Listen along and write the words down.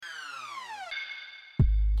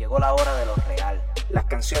Llegó la hora de lo real. Las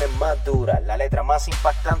canciones más duras, la letra más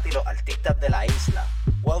impactante y los artistas de la isla.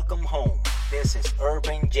 Welcome home. This is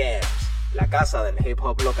Urban Jams, la casa del hip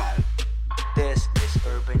hop local. This is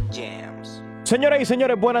Urban Jams. Señoras y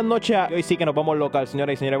señores, buenas noches. Hoy sí que nos vamos local,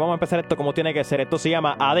 señoras y señores. Vamos a empezar esto como tiene que ser. Esto se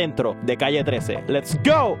llama Adentro, de Calle 13. ¡Let's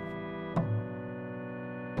go!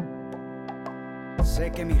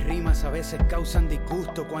 Sé que mis rimas a veces causan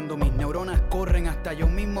disgusto. Cuando mis neuronas corren hasta yo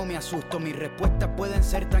mismo me asusto. Mis respuestas pueden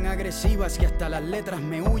ser tan agresivas que hasta las letras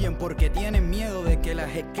me huyen porque tienen miedo de que las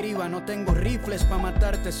escriba. No tengo rifles para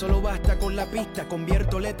matarte, solo basta con la pista.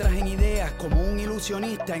 Convierto letras en ideas como un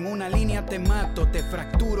ilusionista. En una línea te mato, te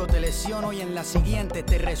fracturo, te lesiono y en la siguiente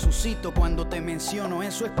te resucito cuando te menciono.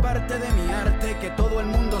 Eso es parte de mi arte, que todo el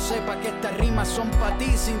mundo sepa que estas rimas son para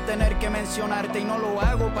ti sin tener que mencionarte. Y no lo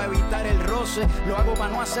hago para evitar el roce, lo hago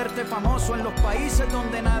para no hacerte famoso en los países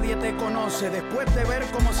donde nadie te conoce. Después de ver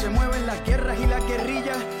cómo se mueven las guerras y las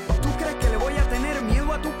guerrillas, ¿tú crees que le voy a tener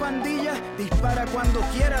miedo a tu pandilla? Dispara cuando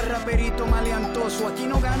quieras, raperito maleantoso. Aquí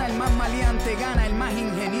no gana el más maleante, gana el más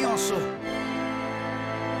ingenioso.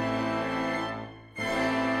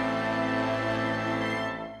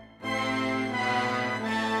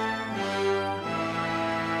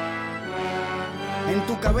 En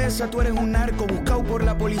tu cabeza tú eres un narco buscado por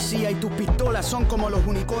la policía y tus pistolas son como los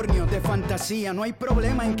unicornios de fantasía. No hay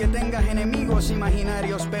problema en que tengas enemigos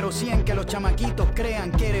imaginarios, pero sí en que los chamaquitos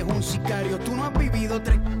crean que eres un sicario. Tú no has vivido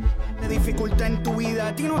de dificultad en tu vida.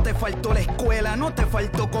 A ti no te faltó la escuela, no te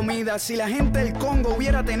faltó comida. Si la gente del Congo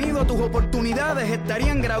hubiera tenido tus oportunidades,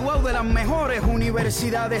 estarían graduados de las mejores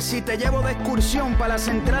universidades. Si te llevo de excursión para la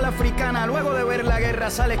central africana, luego de ver la guerra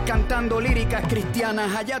sales cantando líricas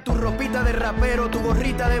cristianas. Allá tu ropita de rapero, tu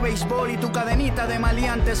gorrita de béisbol y tu cadenita de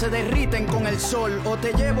maleante se derriten con el sol. O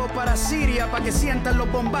te llevo para Siria para que sientas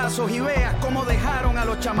los bombazos y veas cómo dejaron a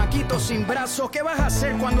los chamaquitos sin brazos. ¿Qué vas a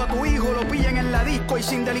hacer cuando a tu hijo lo pillen en la disco y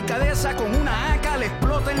sin delicadeza con una AK le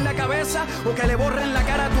exploten la cabeza? O que le borren la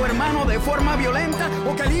cara a tu hermano de forma violenta,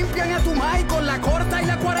 o que limpian a tu mai con la corta y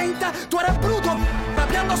la 40. Tú eres bruto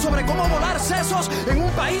rapeando sobre cómo volar sesos en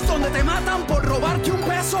un país donde te matan por robarte un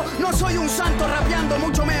peso. No soy un santo rapeando,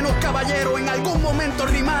 mucho menos caballero. En algún momento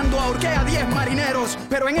rimando ahorqué a 10 marineros,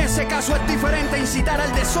 pero en ese caso es diferente incitar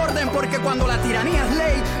al desorden, porque cuando la tiranía es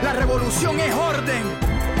ley, la revolución es orden.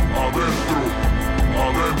 Adentro,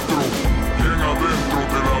 adentro, bien adentro,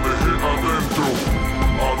 te la dejé adentro.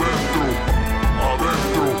 Adentro,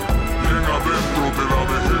 adentro, bien adentro, te la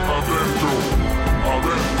dejé adentro.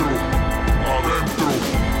 Adentro, adentro,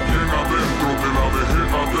 bien adentro, te la dejé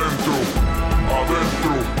adentro.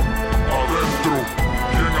 Adentro, adentro,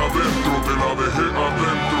 bien adentro, te la dejé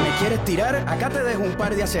adentro. ¿Me quieres tirar? Acá te dejo un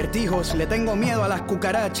par de acertijos. Le tengo miedo a las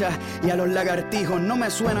cucarachas y a los lagartijos. No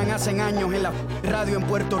me suenan hacen años en la radio en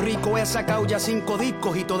Puerto Rico. He sacado ya 5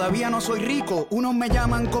 discos y todavía no soy rico. Unos me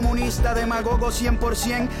llaman comunista, demagogo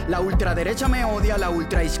 100%. La ultraderecha me odia, la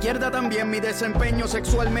ultraizquierda también. Mi desempeño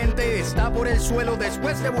sexualmente está por el suelo.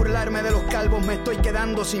 Después de burlarme de los calvos me estoy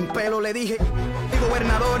quedando sin pelo. Le dije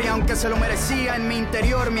gobernador y aunque se lo merecía, en mi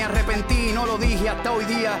interior me arrepentí y no lo dije hasta hoy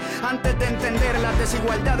día. Antes de entender las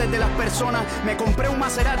desigualdades de las personas, me compré un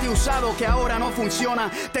Maserati usado que ahora no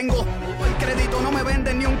funciona. Tengo el crédito, no me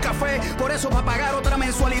venden ni un café, por eso para pagar otra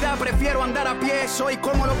mensualidad prefiero andar a pie. Soy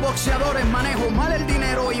como los boxeadores, manejo mal el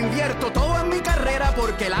dinero, invierto todo en mi carrera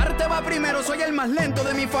porque el arte va primero. Soy el más lento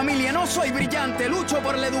de mi familia, no soy brillante, lucho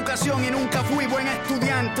por la educación y nunca fui buen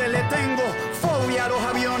estudiante. Le tengo fobia a los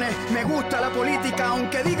aviones, me gusta la política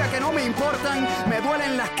aunque diga que no me importan. Me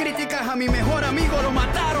duelen las críticas, a mi mejor amigo lo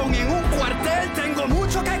mataron en un cuartel. Tengo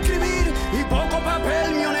mucho que escribir y poco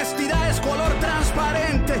papel, mi honestidad es color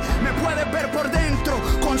transparente. Me puedes ver por dentro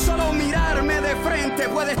con solo mirarme de frente.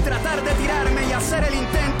 Puedes tratar de tirarme y hacer el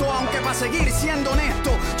intento, aunque para seguir siendo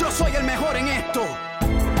honesto, yo soy el mejor en esto.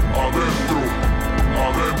 Adentro,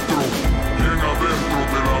 adentro, bien adentro,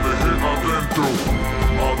 te la dejé adentro.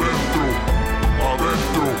 Adentro,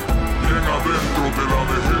 adentro, bien adentro, te la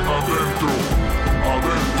dejé adentro.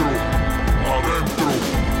 Adentro, adentro,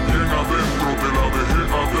 bien adentro, te la dejé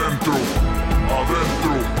adentro.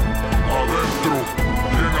 Adentro, adentro,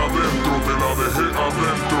 bien adentro, te la dejé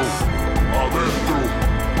adentro. Adentro,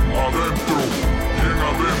 adentro, bien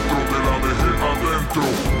adentro, te la dejé adentro.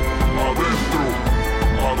 Adentro,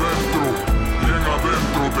 adentro, bien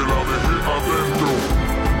adentro, te la dejé adentro.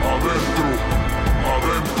 Adentro,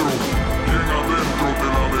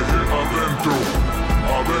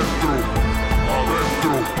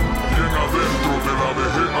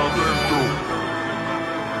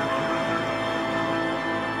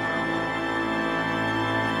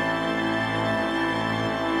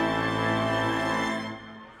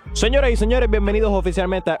 Señoras y señores, bienvenidos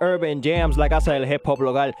oficialmente a Urban Jams, la casa del hip hop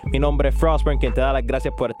local. Mi nombre es Frostburn, quien te da las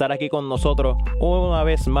gracias por estar aquí con nosotros una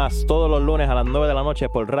vez más, todos los lunes a las 9 de la noche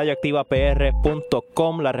por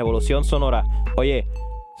radioactivapr.com, la revolución sonora. Oye,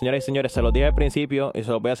 señoras y señores, se los dije al principio y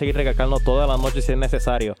se los voy a seguir recalcando todas las noches si es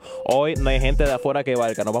necesario. Hoy no hay gente de afuera que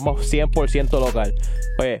valga, nos vamos 100% local.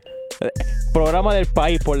 Oye, programa del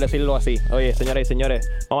país, por decirlo así. Oye, señoras y señores,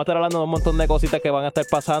 vamos a estar hablando de un montón de cositas que van a estar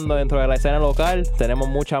pasando dentro de la escena local. Tenemos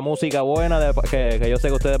mucha música buena que yo sé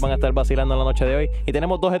que ustedes van a estar vacilando en la noche de hoy. Y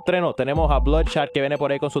tenemos dos estrenos. Tenemos a Blxxdshot, que viene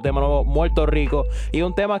por ahí con su tema nuevo, Muerto Rico, y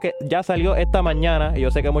un tema que ya salió esta mañana, y yo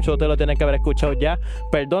sé que muchos de ustedes lo tienen que haber escuchado ya.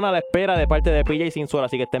 Perdona la espera, de parte de Pilla y Sin Suela,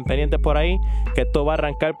 así que estén pendientes por ahí, que esto va a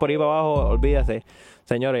arrancar por ahí para abajo. Olvídese.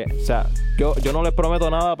 Señores, o sea, yo no les prometo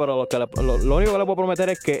nada, pero lo único que les puedo prometer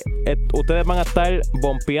es que ustedes van a estar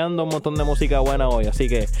bompeando un montón de música buena hoy. Así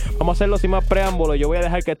que vamos a hacerlo sin más preámbulos. Yo voy a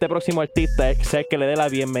dejar que este próximo artista sea el que le dé la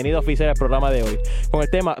bienvenida oficial al programa de hoy. Con el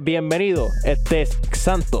tema Bienvenido, este es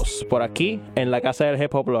Xantos, por aquí en la casa del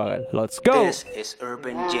hip hop local. Let's go. This is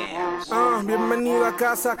Urban Jams. Bienvenido a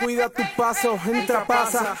casa, cuida tus pasos, entra,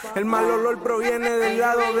 pasa. El mal olor proviene del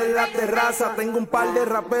lado de la terraza. Tengo un par de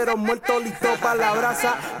raperos muertos listos para la brasa.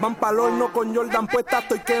 Van pa'l horno con Jordan puesta,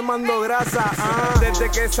 estoy quemando grasa. Desde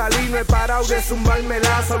que salí no he parado de zumbarme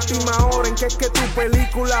laza. Última hora en que es que tu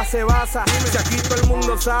película se basa. Si aquí todo el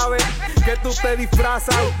mundo sabe que tú te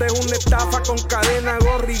disfrazas. Usted es una estafa con cadena,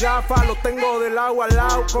 gorra y gafa. Lo tengo del agua al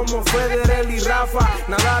lado como Federer y Rafa.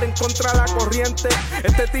 Nadar en contra de la corriente,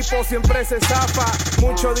 este tipo siempre se zafa.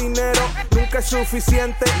 Mucho dinero nunca es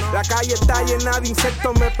suficiente. La calle está llena de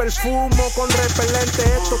insectos, me perfumo con repelente.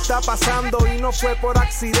 Esto está pasando y no fue por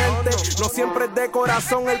accidente. No siempre es de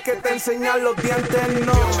corazón el que te enseña los dientes,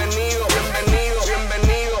 no. Bienvenido, bienvenido,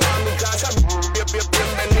 bienvenido a mi casa.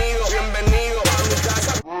 Bienvenido, bienvenido a mi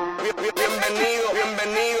casa. Bienvenido,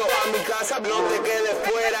 bienvenido a mi casa. No te quedes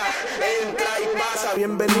fuera, entra y pasa.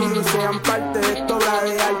 Bienvenidos sean parte de esta obra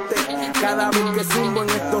de arte. Cada vez que zumbo en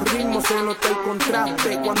estos ritmos se nota el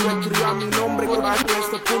contraste. Cuando escriba mi nombre con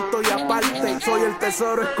estos puntos y aparte. Soy el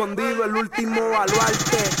tesoro escondido, el último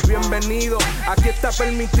baluarte. Bienvenido, aquí está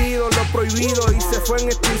permitido lo prohibido. Y se fue en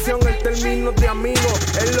extinción el término de amigo.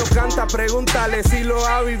 Él lo canta, pregúntale si lo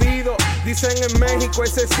ha vivido. Dicen en México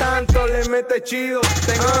ese santo le mete chido.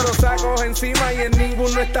 Tengo dos sacos encima y en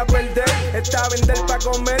ninguno está a perder. Está a vender pa'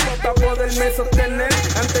 comer, pa' poderme sostener.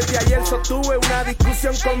 Antes de ayer sostuve una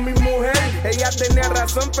discusión con mi mujer. Ella tenía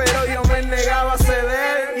razón pero yo me negaba a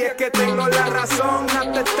ceder. Y es que tengo la razón,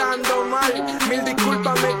 hasta estando mal. Mil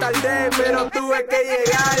disculpas me tardé pero tuve que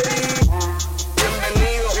llegar y...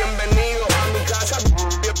 Bienvenido, bienvenido a mi casa.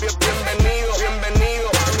 Bienvenido, bienvenido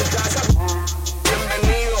a mi casa.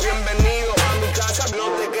 Bienvenido, bienvenido a mi casa.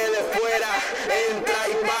 No te quedes fuera, entra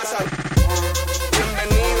y pasa.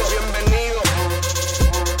 Bienvenido, bienvenido.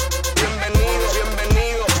 Bienvenido,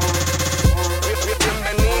 bienvenido.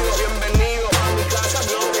 Bienvenido, bienvenido a mi casa.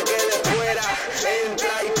 No te quedes fuera,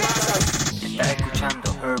 entra y pasa. Estás escuchando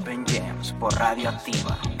Urban Jams por Radio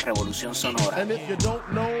Activa, Revolución Sonora. And if you don't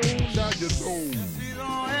know, now you know. He sido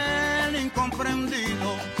el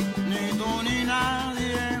incomprendido, ni tú ni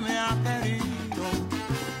nadie me ha querido,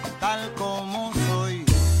 tal como soy.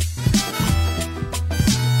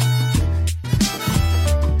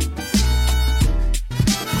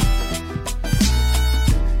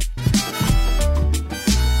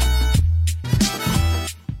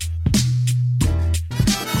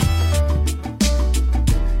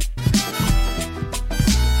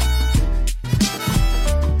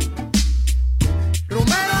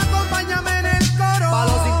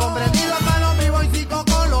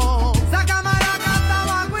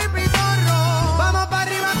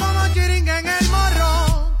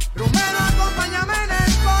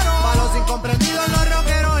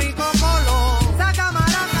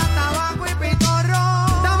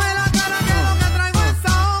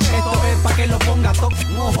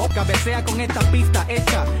 Cabecea con esta pista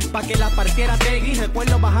hecha pa' que la partiera Tegui.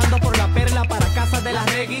 Recuerdo bajando por la perla para casa de la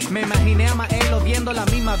Reggae. Me imaginé a Maelo viendo la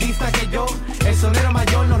misma vista que yo. El sonero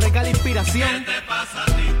mayor nos regala inspiración. ¿Qué te pasa a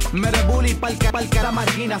ti? Me rebuli pa'l cara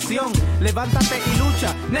marginación. Levántate y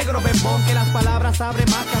lucha, negro bembón, que las palabras abren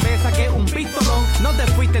más cabeza que un pistolón. No te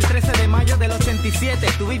fuiste el 13 de mayo del 87.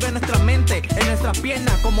 Tú vives en nuestra mente, en nuestras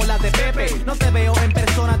piernas como la de Pepe. No te veo en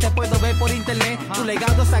persona, te puedo ver por internet. Tu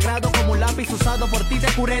legado es sagrado como un lápiz usado por ti de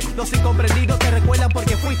Curet. Los incomprendidos te recuerdan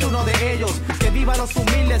porque fuiste uno de ellos. Que viva los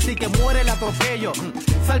humildes y que muere el atropello.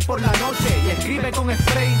 Sal por la noche y escribe con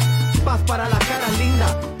spray. Paz para la cara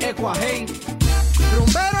linda, Equa hey.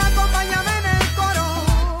 Rumbero, acompáñame en el coro,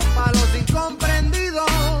 pa' los incomprendidos,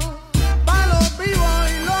 pa' los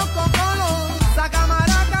vivos y los cocolos. Saca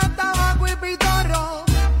maraca,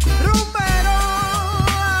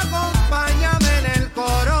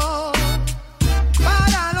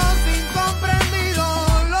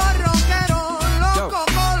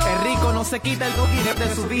 quita el coquine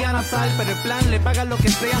de su vía nasal, pero el plan le paga lo que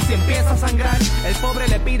sea si empieza a sangrar. El pobre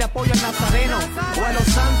le pide apoyo al nazareno o a los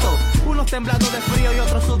santos, unos temblando de frío y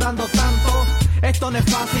otros sudando tanto. Esto no es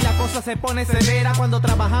fácil, la cosa se pone severa cuando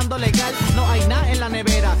trabajando legal no hay nada en la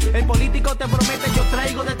nevera. El político te promete yo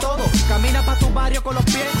traigo de todo, camina pa' tu barrio con los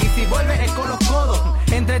pies y si vuelve es con los codos.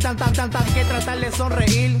 Entre tantas que tratar de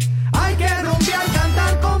sonreír, hay que rumbear,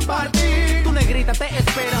 cantar, compartir. Tu negrita te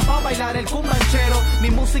espera pa' bailar el cumbanchero. Mi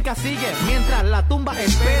música sigue mientras la tumba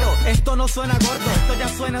espero. Esto no suena gordo, esto ya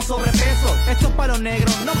suena sobrepeso. Esto es para los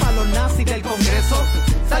negros, no para los nazis del Congreso.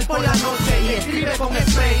 Sal por la noche y escribe con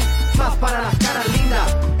spray, más para las caras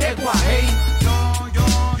lindas, Equa, hey. Yo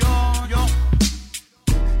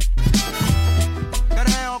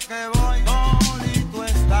creo que voy solito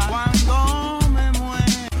estar cuando me muera.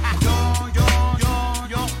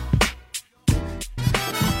 Yo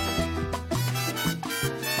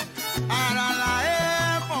para la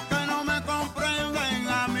época no me comprenden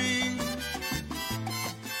a mí.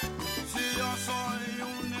 Si yo soy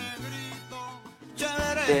un negrito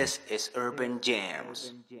chévere. This is Urban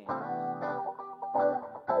Jams.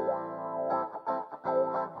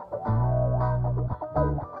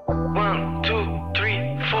 One, two,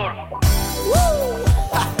 three, four.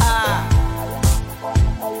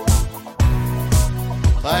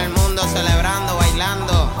 Todo el mundo celebrando,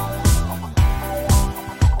 bailando.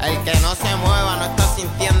 El que no se mueva no está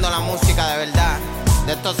sintiendo la música de verdad.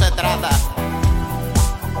 De esto se trata.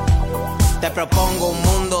 Te propongo un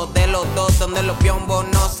mundo de los dos donde los piombos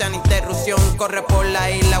no sean interrupción. Corre por la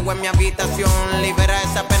isla o en mi habitación, libera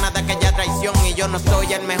esa pena de aquella traición. Y yo no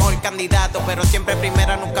soy el mejor candidato, pero siempre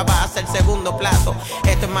primera nunca va a ser segundo plato.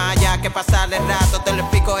 Esto es más allá que pasar el rato, te lo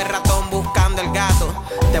explico el ratón buscando el gato.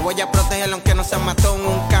 Te voy a proteger aunque no seas matón.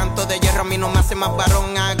 Un canto de hierro a mí no me hace más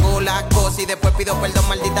varón. Hago las cosas y después pido perdón,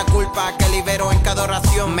 maldita culpa que libero en cada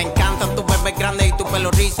oración. Me encantan tus bebés grandes y tu pelo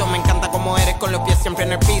rizo. Me encanta como eres con los pies siempre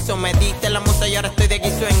en el piso. Me diste la musa y ahora estoy de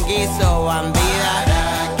guiso en guiso, bandida.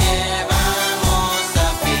 ¿Para qué vamos a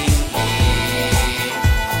fingir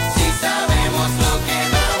si sabemos lo que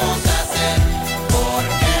vamos a hacer? ¿Por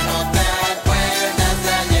qué no te acuerdas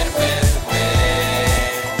de ayer, bebé?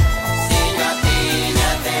 Si yo a ti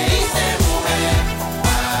ya te hice mujer.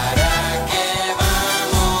 ¿Para qué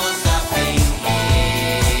vamos a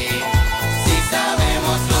fingir si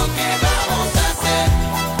sabemos lo que vamos a hacer?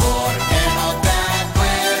 ¿Por qué no te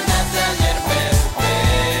acuerdas de ayer, bebé?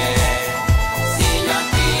 Si yo a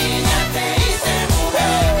ti ya te hice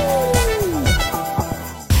mujer.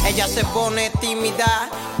 Ella se pone tímida,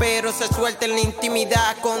 pero se suelta en la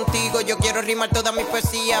intimidad. Contigo yo quiero rimar toda mi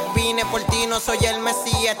poesía. Vine por ti, no soy el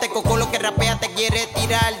mesías. Este cocolo que rapea te quiere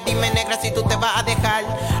tirar. Dime, negra, si tú te vas a dejar.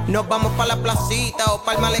 Nos vamos pa' la placita o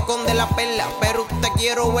pa' el malecón de la perla, pero te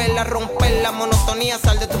quiero verla romper la monotonía.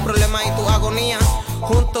 Sal de tus problemas y tu agonía.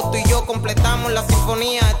 Juntos tú y yo completamos la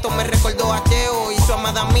sinfonía. Esto me recordó a Cheo y su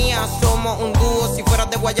amada mía. Somos un dúo, si fueras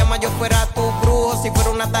de Guayama yo fuera tu brujo. Si fuera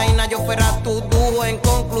una taína yo fuera tu dúo. En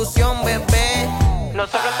conclusión, bebé,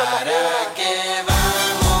 nosotros somos uno. ¿Para qué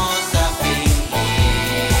vamos a fingir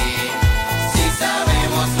si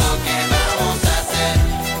sabemos lo que vamos a hacer?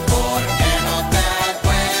 ¿Por qué no te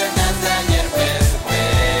acuerdas de ayer, bebé?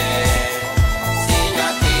 Si yo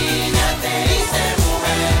a ti ya te hice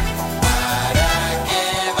mujer. ¿Para qué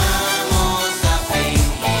vamos a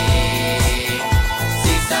fingir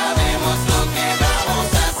si sabemos lo que vamos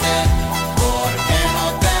a hacer? ¿Por qué no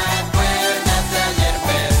te acuerdas de ayer,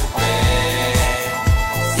 bebé?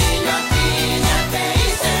 Si yo a ti ya te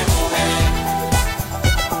hice mujer.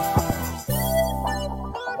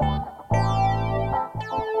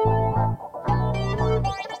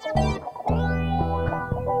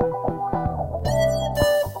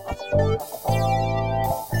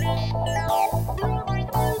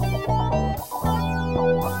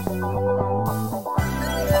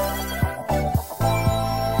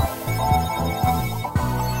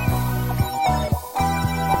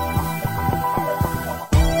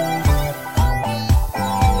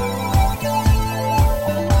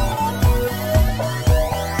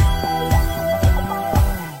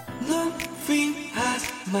 No finjas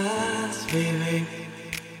más, bebé.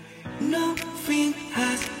 No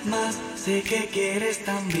finjas más, sé que quieres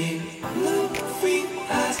también. No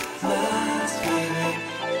finjas más, bebé.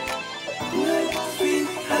 No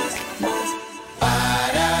finjas más.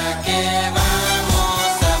 ¿Para qué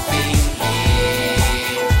vamos a fingir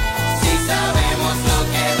si sabemos lo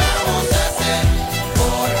que vamos a hacer?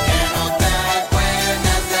 ¿Por qué no te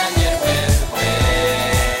acuerdas de ayer, bebé?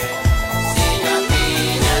 Si yo a ti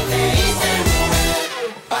ya te hice mujer.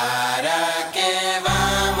 ¿Para qué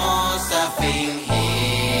vamos a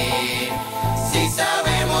fingir si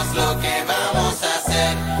sabemos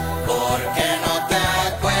 ¿Por qué no te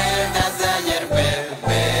acuerdas de ayer, bebé?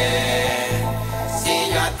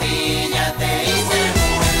 Si yo a ti ya te hice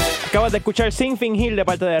mujer. Acabas de escuchar Sin Fingir de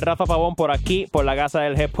parte de Rafa Pavón por aquí, por la casa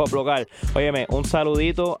del hip hop local. Óyeme, un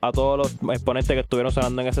saludito a todos los exponentes que estuvieron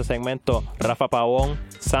sonando en ese segmento. Rafa Pavón,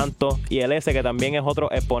 Santos y el S, que también es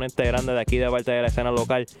otro exponente grande de aquí de parte de la escena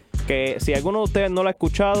local. Que si alguno de ustedes no lo ha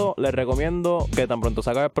escuchado, les recomiendo que tan pronto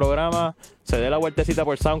salga el programa, se dé la vueltecita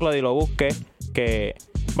por SoundCloud y lo busque, que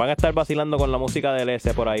van a estar vacilando con la música del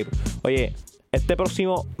S por ahí. Oye, este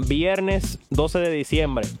próximo viernes 12 de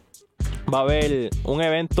diciembre va a haber un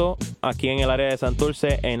evento aquí en el área de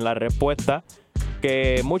Santurce, en La Respuesta,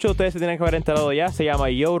 que muchos de ustedes se tienen que haber enterado ya. Se llama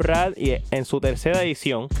Yo Rad y en su tercera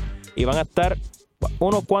edición, y van a estar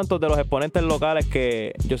unos cuantos de los exponentes locales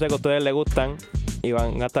que yo sé que a ustedes les gustan y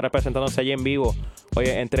van a estar representándose allí en vivo.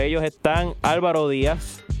 Oye, entre ellos están Álvaro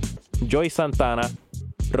Díaz, Joy Santana,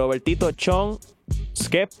 Robertito Chon,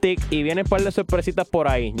 Skeptic, y vienen un par de sorpresitas por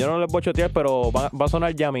ahí. Yo no les voy a chotear, pero va a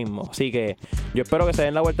sonar ya mismo. Así que yo espero que se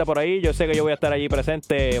den la vuelta por ahí. Yo sé que yo voy a estar allí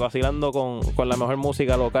presente vacilando con la mejor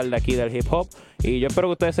música local de aquí del hip hop. Y yo espero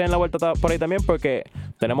que ustedes se den la vuelta por ahí también, porque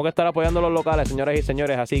tenemos que estar apoyando a los locales, señoras y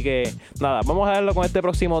señores. Así que nada, vamos a darlo con este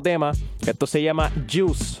próximo tema. Esto se llama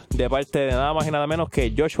Juice, de parte de nada más y nada menos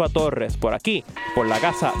que Joshua Torres, por aquí, por la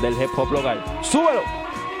casa del hip hop local. ¡Súbelo!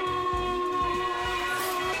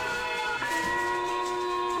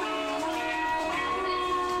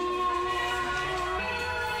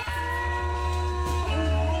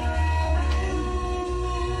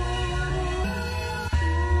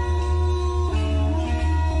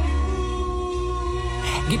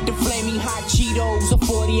 Get the flaming hot Cheetos, a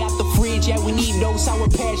 40 out the fridge, yeah we need those. Sour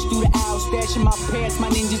patch through the aisle, stashing my pants. My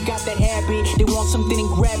ninjas got that habit, they want something and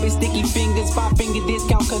grab it. Sticky fingers, 5-finger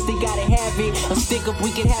discount cause they gotta have it. A stick up,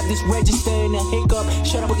 we can have this register and a hiccup.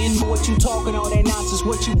 Shut up again for what you talking, all that nonsense,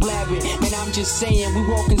 what you blabbing. Man, I'm just saying, we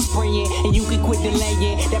walking spraying, and you can quit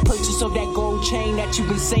delaying. That purchase of that gold chain that you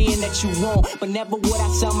been saying that you want. But never would I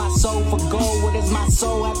sell my soul for gold. What does my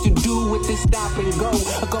soul have to do with this stop and go?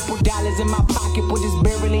 A couple dollars in my pocket, put this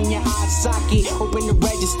barrel in your eye socket. Open the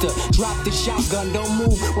register, drop the shotgun, don't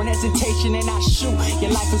move. One hesitation and I shoot.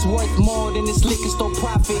 Your life is worth more than this liquor store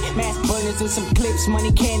profit. Mass burners and some clips,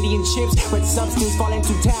 money, candy and chips. Red substance falling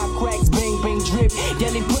to tile cracks, bang, bang, drip.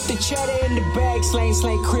 Yelling, put the cheddar in the bag, slang,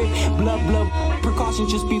 slang, crib. Blood, blood, precaution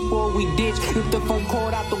just before we ditch. Rip the phone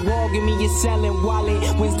cord out the wall, give me your selling wallet.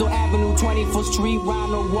 Winslow Avenue, 24th Street,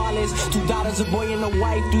 Ronald Wallace. $2 a boy and a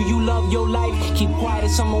wife, do you love your life? Keep quiet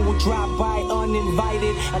if someone will drop by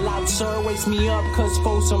uninvited. A loud sir wakes me up, cause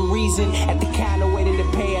for some reason at the counter waiting to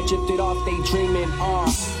pay, I drifted off, they dreaming.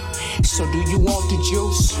 So do you want the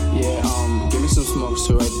juice? Yeah, give me some smokes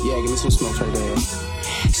too, right? Yeah, give me some smokes right there.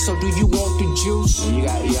 So do you want the juice?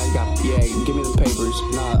 Yeah, give me the papers.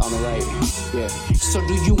 Nah, on the right. Yeah. So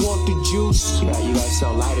do you want the juice? You guys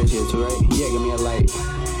sell lighters here too, right? Yeah, give me a light.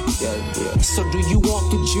 Yeah. So do you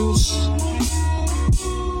want the juice?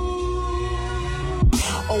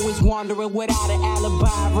 Always wandering without an alibi.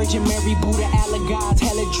 Virgin Mary, Buddha, Allegods,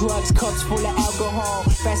 hella drugs, cups full of alcohol.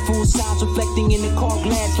 Fast food sounds reflecting in the car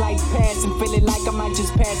glass, like pass, and feeling like I might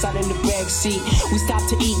just pass out in the back seat. We stopped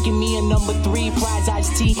to eat, give me a number 3, fries,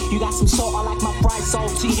 iced tea. You got some salt, I like my fries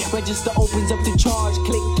salty. Register opens up the charge,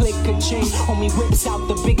 click, click, ka-ching. Homie whips out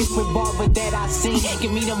the biggest revolver that I see.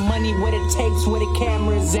 Give me the money where the tapes, where the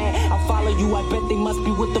cameras at. I follow you, I bet they must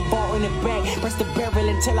be with the ball in the back. Press the barrel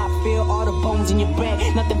until I feel all the bones in your back.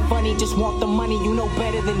 Nothing funny, just want the money, you know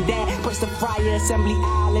better than that. Press the fryer, assembly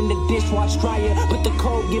aisle in the dishwash dryer. Put the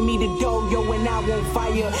code, give me the dough, yo, and I won't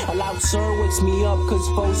fire. A loud sir wakes me up, cause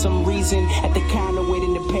for some reason at the counter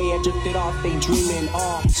waiting to pay, I drifted off, they dreaming.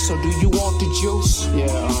 So do you want the juice? Yeah,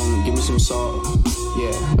 give me some salt.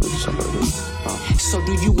 Yeah, some burger. So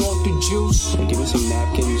do you want the juice? Yeah, give me some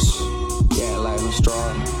napkins. Yeah, like a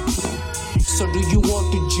straw. So do you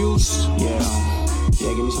want the juice? Yeah,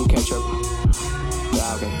 give me some ketchup.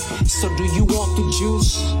 Yeah, okay. So do you want the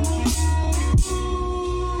juice?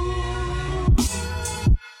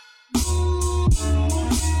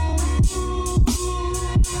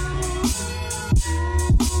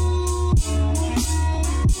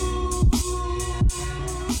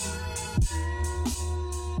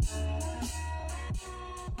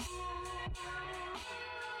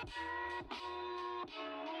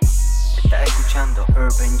 Estás escuchando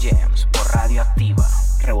Urban Jams por Radio Activa,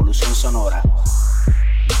 Revolución Sonora.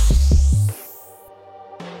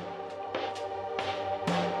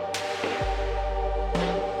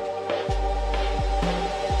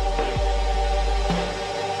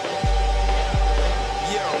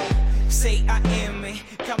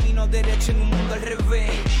 Camino derecho en un mundo al revés.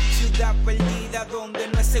 vida perdida donde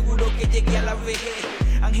no es seguro que llegue a la vejez.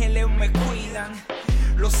 Ángeles me cuidan,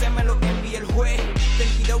 los sé me lo envía el juez. Ten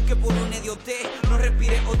cuidado que por una idiotez no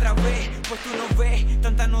respires otra vez, pues tú no ves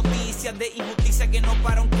tantas noticias de injusticia que no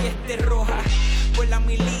para aunque esté roja. Pues la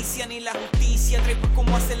milicia ni la justicia trepa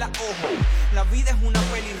como hace la hoja. La vida es una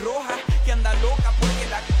pelirroja que anda loca porque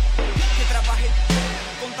la que trabaje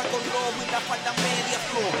con taco rojo y la falda media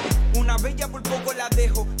floja. Una bella por poco la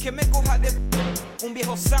dejo, que me coja de un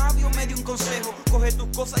viejo sabio me dio un consejo. Coge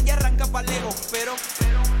tus cosas y arranca pa' lejos, pero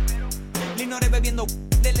le ignoré bebiendo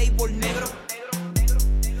de label negro.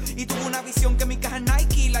 Y tuve una visión que mi caja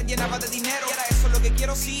Nike la llenaba de dinero. Y era eso lo que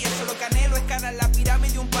quiero, sí, eso lo que anhelo. Escalar la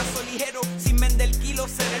pirámide un paso ligero. Sin vender el kilo,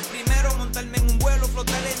 ser el primero. Montarme en un vuelo,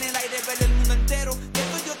 flotar en el aire, ver el mundo entero. De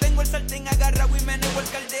esto yo tengo el sartén agarrado y meneo el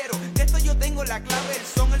caldero. De esto yo tengo la clave, el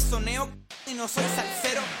son, el soneo. Y no soy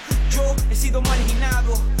salsero. Yo he sido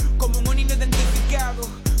marginado, como un niño identificado.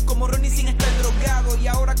 Como Ronnie sin estar drogado. Y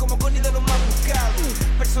ahora como Connie de los más buscados.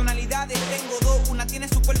 Personalidades tengo dos. Una tiene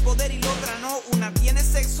superpoder y la otra no. Una tiene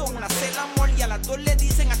sexo, una hace el amor. Y a las dos le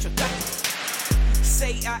dicen a chotar.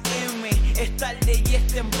 6 AM, es tarde y es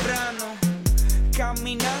temprano.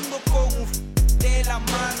 Caminando con un de la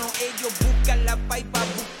mano. Ellos buscan la paz para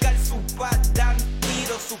buscar su paz. Dan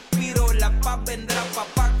tiro, suspiro. La paz vendrá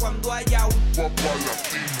papá cuando haya un papá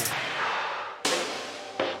latino.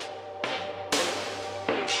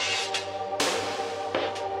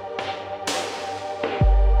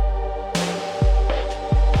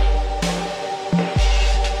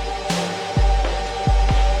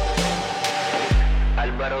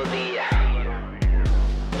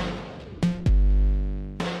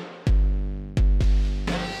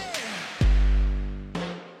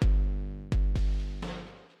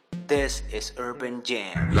 This is Urban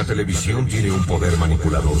Jam. La televisión tiene un poder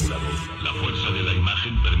manipulador. La fuerza de la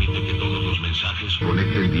imagen permite que todos los mensajes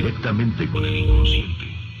conecten directamente con el inconsciente.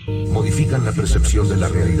 Modifican la percepción de la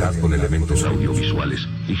realidad con elementos audiovisuales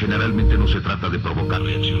y generalmente no se trata de provocar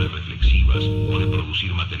reacciones reflexivas o de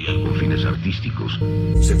producir material con fines artísticos.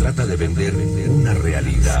 Se trata de vender una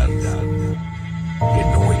realidad que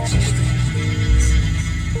no existe.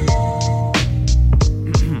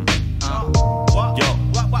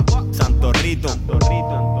 Santo Rito.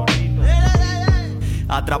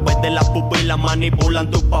 A través de las pupilas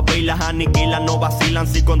manipulan tus papilas, aniquilan, no vacilan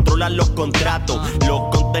si controlan los contratos, los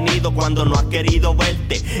contenidos cuando no has querido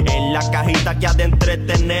verte, en la cajita que ha de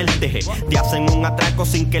entretenerte, te hacen un atraco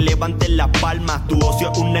sin que levanten las palmas, tu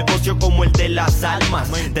ocio es un negocio como el de las almas,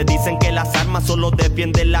 te dicen que las armas solo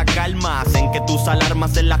defienden la calma, hacen que tus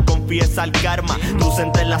alarmas se las confiesa el karma, tú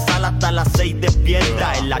sentas en la sala hasta las 6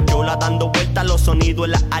 despierta, en la chola dando vueltas los sonidos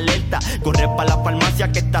en la alerta, corre pa' la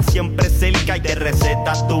farmacia que está siempre cerca y te receta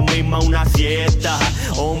tú misma una siesta.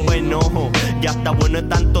 Hombre, no, ya está bueno de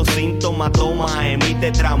tantos síntomas. Toma,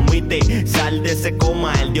 emite, transmite, sal de ese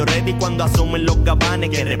coma. El dio ready cuando asomen los gabanes,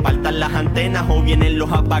 que repartan las antenas o vienen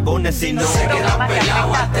los apagones. Si no se quedan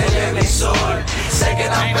pegados al televisor, se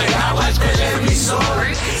quedan pegados al televisor,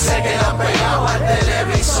 se quedan pegados al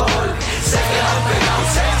televisor, se quedan pegados,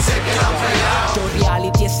 se quedan pegados.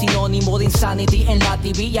 Reality es sinónimo de insanity en la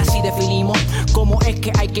TV y así definimos cómo es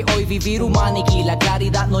que hay que hoy vivir humanity. La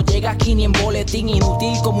claridad no llega aquí ni en boletín,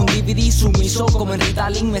 inútil como un DVD, sumiso como en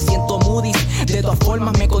Ritalin, me siento moody, de todas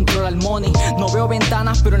formas me controla el money, no veo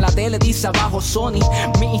ventanas pero en la tele dice abajo Sony,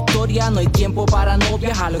 mi historia no hay tiempo para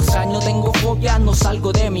novias, a lo extraño tengo fobia, no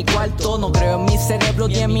salgo de mi cuarto, no creo en mi cerebro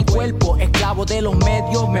ni en mi cuerpo, esclavo de los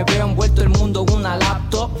medios, me veo envuelto el mundo en una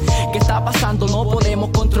laptop, ¿qué está pasando? No podemos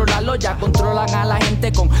controlarlo, ya controlan a la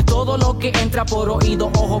gente con todo lo que entra por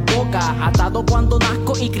oído, ojo, boca, atado cuando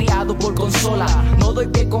nazco y criado por consola, no doy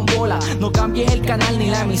pie con bola, no cambies el canal ni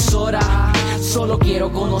la emisora, solo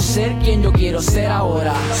quiero conocer quién yo quiero ser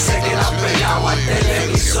ahora. Se quedan pegados al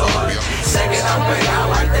televisor, se quedan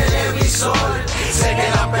pegados al televisor, se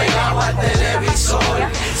quedan pegados al televisor,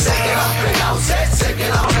 se quedan pegados, se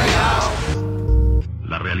quedan pegados.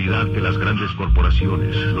 La realidad que las grandes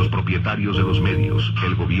corporaciones, los propietarios de los medios,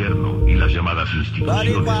 el gobierno y las llamadas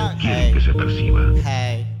instituciones quieren que se perciba.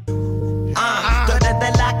 Tú eres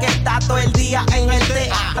de la que está todo el día en el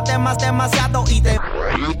demasiado y te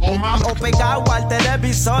o pegado al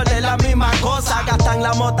televisor es la misma cosa, gastan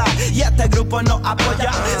la mota y este grupo no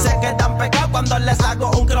apoya, se quedan pegados cuando les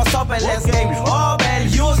hago un crossover, les game over,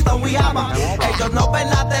 Houston we have them, ellos no ven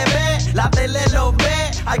la TV, la tele lo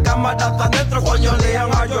ve, hay cámaras adentro, coño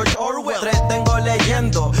lean a George Orwell, 3 tengo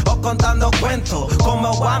leyendo o contando cuentos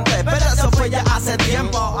como guantes, pero eso fue ya hace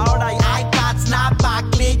tiempo, ahora hay iPad, snapback,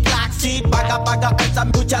 click, clack, sí, paga esa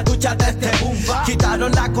ducha de este bumba,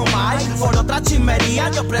 quitaron la Taco Mike. Por otra chismería,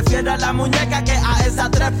 yo prefiero a la muñeca que a esa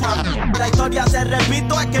trepa. La historia se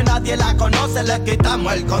repito, es que nadie la conoce. Le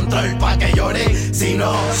quitamos el control pa' que llore. Si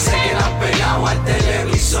no, se quedan pegados al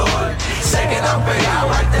televisor. Se quedan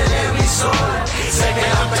pegados al televisor. Se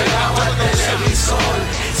quedan pegados al televisor.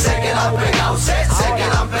 Se quedan pegados, se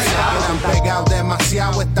quedan pegados. Se quedan pegados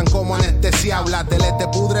demasiado, están como anestesiados. La tele te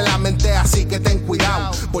pudre la mente, así que ten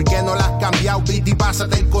cuidado. ¿Por qué no la has cambiado? Viti,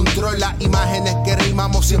 pásate el control. Las imágenes que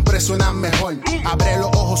rimamos siempre suenan mejor. Abre los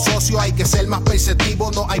ojos, socio, hay que ser más perceptivo.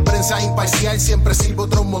 No hay prensa imparcial, siempre sirve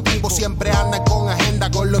otro motivo. Siempre andan con agenda,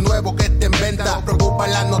 con lo nuevo que esté en venta. No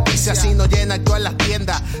preocupan las noticias si no llenan todas las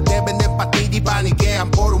tiendas. Te venden pastillas y paniquean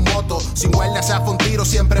por un moto. Sin guardia se hace un tiro,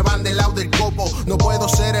 siempre van del lado del copo. No puedo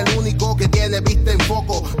ser el único que tiene vista en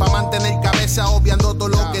foco. Pa' mantener cabeza obviando todo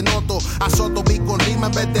lo que noto. Azoto beat con rima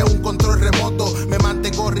en vez de un control remoto. Me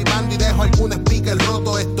mantengo rimando y dejo algún speaker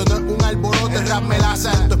roto. Esto no es un alboroto, el rap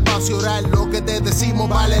melaza. Esto es espacio oral, lo que te decimos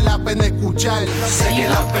vale la pena escuchar. Se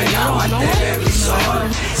quedan pegados al televisor.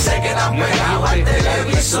 Se quedan pegados al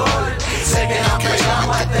televisor. Se quedan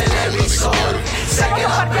pegados al televisor. Se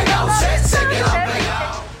quedan pegados, se quedan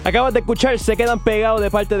pegados. Acabas de escuchar Se Quedan Pegados de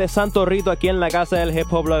parte de Santo Rito aquí en la casa del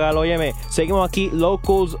hip hop local. Óyeme, seguimos aquí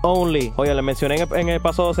Locals Only. Oye, les mencioné en el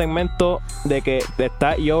pasado segmento de que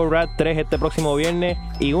está Yo Rat 3 este próximo viernes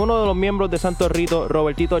y uno de los miembros de Santo Rito,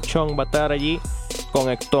 Robertito Chong, va a estar allí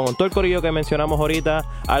con todo el corillo que mencionamos ahorita,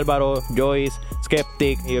 Álvaro, Joyce,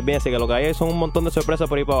 Skeptic, y olvídense que lo que hay son un montón de sorpresas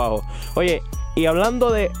por ahí para abajo. Oye, y hablando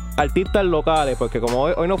de artistas locales, porque como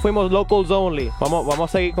hoy no fuimos Locals Only, vamos a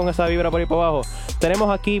seguir con esa vibra por ahí para abajo. Tenemos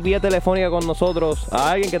aquí vía telefónica con nosotros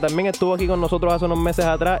a alguien que también estuvo aquí con nosotros hace unos meses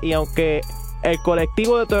atrás, y aunque el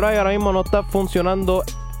colectivo de Toray ahora mismo no está funcionando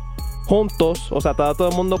juntos, o sea, está todo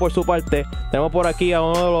el mundo por su parte, tenemos por aquí a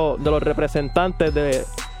uno de los representantes de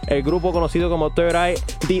el grupo conocido como Third Eye,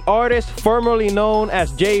 the artist formerly known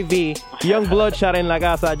as JV, Young Blxxdshot en la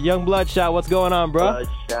casa. Young Blxxdshot, what's going on, bro?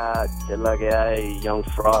 Blxxdshot, que es la que hay, Young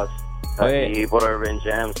Frost, aquí por Urban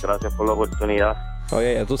Jams, gracias por la oportunidad.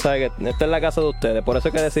 Oye, tú sabes que esta es la casa de ustedes, por eso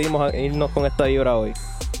es que decidimos irnos con esta vibra hoy.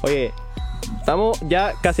 Oye, estamos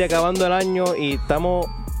ya casi acabando el año y estamos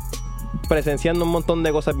presenciando un montón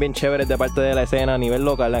de cosas bien chéveres de parte de la escena a nivel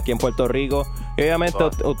local aquí en Puerto Rico. Y obviamente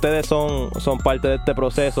ustedes son parte de este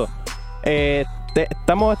proceso.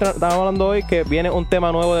 Estamos hablando hoy que viene un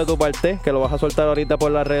tema nuevo de tu parte, que lo vas a soltar ahorita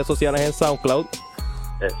por las redes sociales en SoundCloud.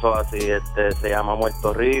 Eso así, se llama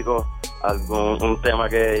Muerto Rico, un tema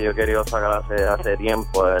que yo quería sacar hace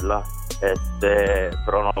tiempo, de verdad.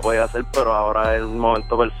 Pero no lo podía hacer, pero ahora es el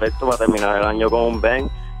momento perfecto para terminar el año con un bang.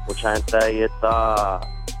 Mucha gente ahí está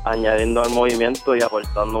añadiendo al movimiento y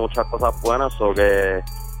aportando muchas cosas buenas, o que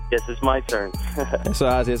this is my turn. Eso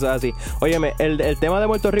es así. Óyeme, el tema de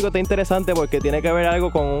Puerto Rico está interesante porque tiene que ver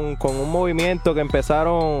algo con un movimiento que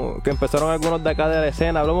empezaron algunos de acá de la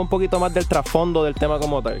escena. Hablamos un poquito más del trasfondo del tema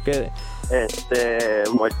como tal. ¿Qué?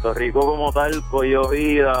 Muerto Rico como tal cogió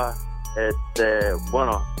vida.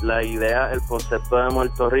 Bueno, la idea, el concepto de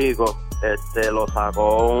Muerto Rico, lo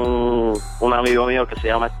sacó un amigo mío que se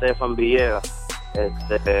llama Villegas.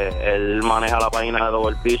 Él maneja la página de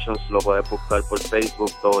Double Visions, lo puedes buscar por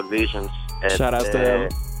Facebook, Double Visions.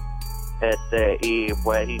 Y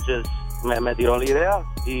pues me tiró la idea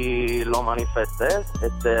y lo manifesté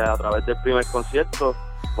a través del primer concierto,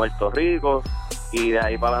 Puerto Rico, y de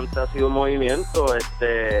ahí para adelante ha sido un movimiento.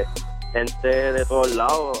 Gente de todos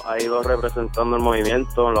lados ha ido representando el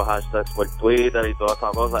movimiento en los hashtags por Twitter y todas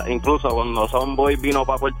esas cosas. Incluso cuando Soundboy vino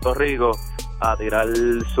para Puerto Rico a tirar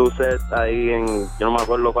su set ahí yo no me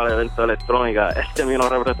acuerdo cuál evento de electrónica, vino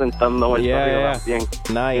representando Puerto Rico también,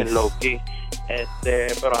 nice. En low key.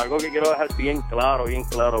 Pero algo que quiero dejar bien claro,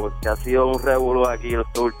 porque ha sido un revolú aquí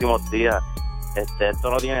estos últimos días. Esto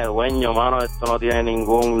no tiene dueño, mano, esto no tiene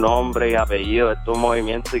ningún nombre y apellido, esto es un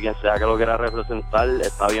movimiento y quien sea que lo quiera representar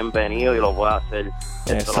está bienvenido y lo puede hacer.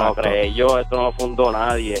 Esto no lo creé yo, esto no lo fundó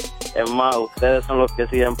nadie. Es más, ustedes son los que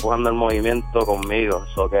siguen empujando el movimiento conmigo,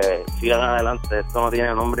 que sigan adelante, esto no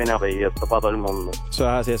tiene nombre ni apellido, esto es para todo el mundo.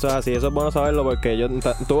 Eso es así, eso es bueno saberlo porque yo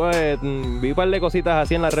vi un par de cositas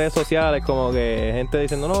así en las redes sociales, como que gente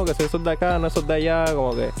diciendo no, que eso es de acá, no eso es de allá,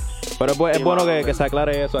 como que... Pero es bueno que se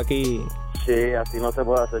aclare eso aquí. Sí, así no se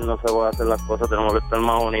puede hacer las cosas, tenemos que estar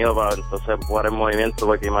más unidos para entonces jugar el movimiento,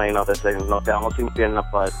 porque imagínate, nos quedamos sin piernas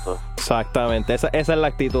para esto. Exactamente, esa es la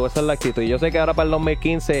actitud, y yo sé que ahora para el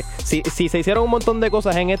 2015, si se hicieron un montón de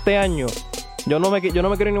cosas en este año, yo no me quiero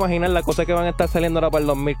ni imaginar las cosas que van a estar saliendo ahora para el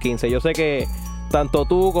 2015. Yo sé que tanto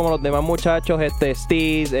tú como los demás muchachos,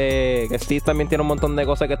 Steve, que Steve también tiene un montón de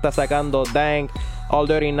cosas que está sacando, Dank, All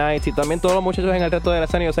Dirty Nights, y también todos los muchachos en el resto de la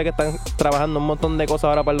escena. Yo sé que están trabajando un montón de cosas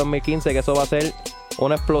ahora para el 2015, que eso va a ser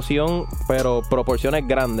una explosión, pero proporciones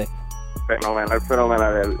grandes.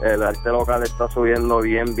 Fenomenal. El arte local está subiendo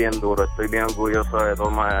bien duro. Estoy bien orgulloso de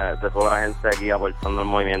toda la gente aquí aportando el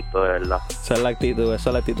movimiento, de verdad. Esa es la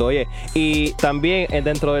actitud. Oye, y también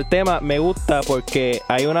dentro del tema me gusta porque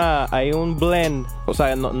hay un blend. O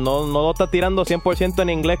sea, no lo estás tirando 100% en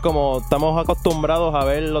inglés como estamos acostumbrados a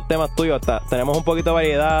ver los temas tuyos. Tenemos un poquito de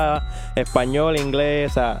variedad, español,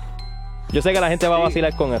 inglés. Yo sé que la gente va a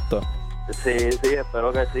vacilar con esto. Sí,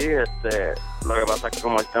 espero que sí. Lo que pasa es que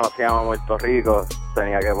como el tema se llama Muerto Rico,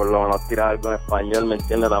 tenía que por lo menos tirar algo en español, ¿me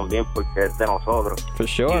entiendes? También, porque es de nosotros. For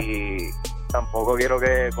sure. Y tampoco quiero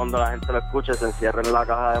que cuando la gente lo escuche se encierre en la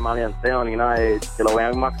caja de maleanteo ni nada, que lo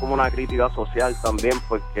vean más como una crítica social también,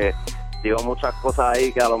 porque digo muchas cosas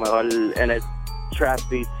ahí que a lo mejor en el trap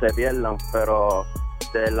beat se pierdan, pero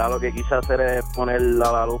de verdad lo que quise hacer es poner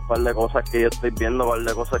a la luz un par de cosas que yo estoy viendo, un par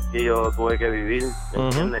de cosas que yo tuve que vivir, ¿me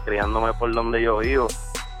entiendes? Criándome por donde yo vivo.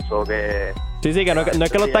 Sí, que no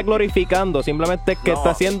es que lo está glorificando, simplemente es que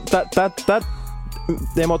está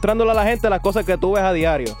demostrándole a la gente las cosas que tú ves a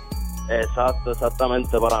diario.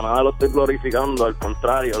 Exactamente, para nada lo estoy glorificando, al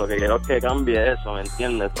contrario, lo que quiero es que cambie eso, ¿me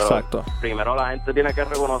entiendes? Pero exacto. Primero la gente tiene que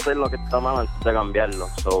reconocer lo que está mal antes de cambiarlo,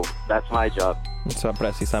 so that's my job. O sea,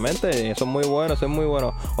 precisamente, eso es muy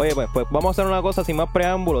bueno. Oye, pues vamos a hacer una cosa sin más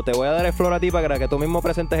preámbulo. Te voy a dar el flor a ti para que tú mismo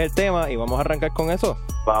presentes el tema y vamos a arrancar con eso.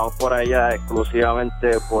 Vamos por allá,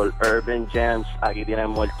 exclusivamente por Urban Jams. Aquí tienen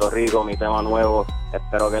Muerto Rico, mi tema nuevo.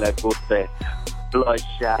 Espero que les guste.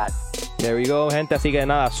 Blxxdshot. There we go, gente. Así que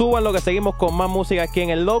nada, suban lo que seguimos con más música aquí en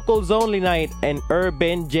el Locals Only Night en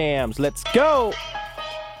Urban Jams. Let's go.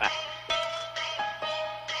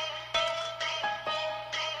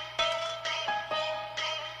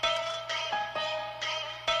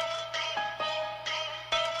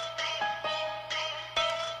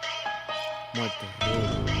 Muerto Rico,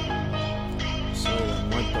 soy de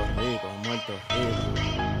Muerto Rico, Muerto Rico.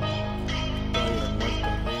 Estoy en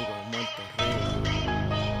Muerto Rico, Muerto Rico.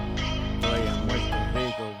 Estoy en Muerto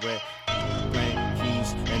Rico, where playing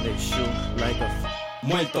keys and they shoot like a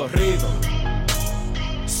Muerto Rico.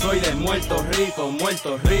 Soy de Muerto Rico,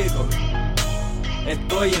 Muerto Rico.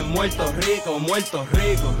 Estoy en Muerto Rico, Muerto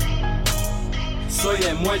Rico. Soy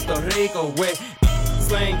de Muerto Rico, where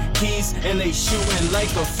slang keys and they shooting like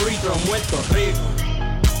a free throw. Muerto Rico.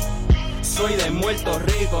 Soy de Muerto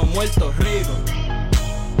Rico, Muerto Rico.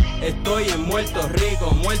 Estoy en Muerto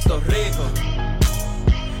Rico, Muerto Rico.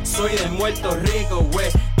 Soy de Muerto Rico,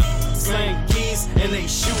 where slang keys and they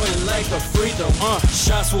shooting like a free throw.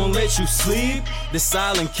 Shots won't let you sleep. The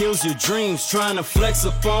silent kills your dreams. Trying to flex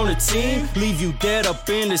up on a team, leave you dead up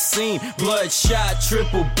in the scene. Bloodshot,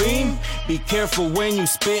 triple beam. Be careful when you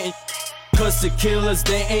spittin'. Cause the killers,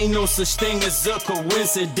 there ain't no such thing as a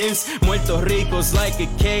coincidence. Muerto Rico's like a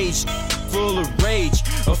cage, full of rage,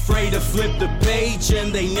 afraid to flip the page,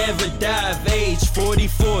 and they never die of age.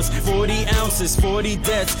 44s, 40 ounces, 40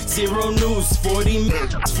 deaths, 0 news, 40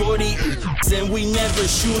 minutes, 40 and we never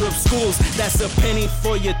shoot up schools. That's a penny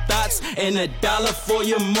for your thoughts and $1 for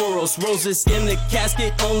your morals. Roses in the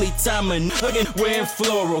casket, only time a nugget wearing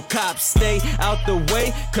floral. Cops stay out the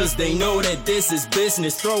way, cause they know that this is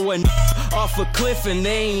business. Throwing off a cliff and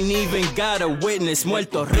they ain't even got a witness.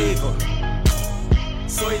 Muerto Rico.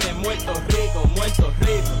 Soy de Muerto Rico, Muerto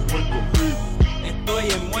Rico.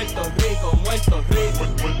 Estoy en Muerto Rico, Muerto Rico.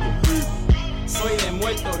 Soy de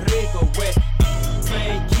Muerto Rico, where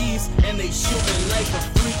playing keys and they shooting like a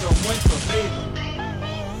free throw. Muerto Rico.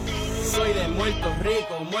 Soy de Muerto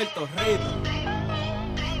Rico, Muerto Rico.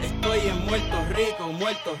 Estoy en Muerto Rico,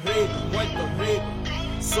 Muerto Rico, Muerto Rico.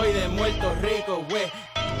 Soy de Muerto Rico, where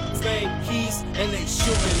playing keys and they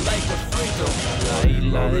shooting like a free throw. La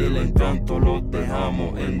isla del encanto los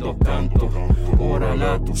dejamos en dos cantos. Órale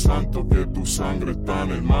a tu santo que tu sangre está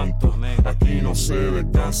en el manto. Aquí no se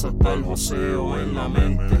descansa hasta el joseo en la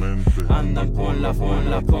mente. Andan con la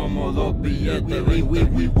como dos billetes. We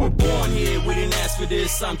were born here, we didn't ask for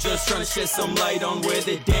this. I'm just trying to shed some light on where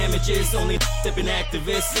the damage is. Only tipping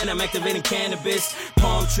activists and I'm activating cannabis.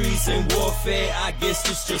 Palm trees and warfare, I guess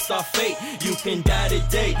it's just our fate. You can die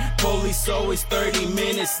today. Police always 30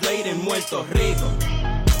 minutes late in Muerto Rico.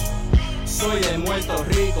 Soy de Muerto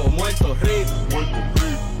Rico, Muerto Rico.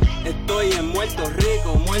 Estoy en Muerto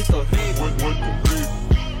Rico, Muerto Rico.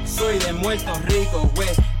 Soy de Muerto Rico,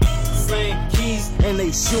 where slang keys and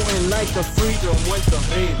they shooting like a free throw. Muerto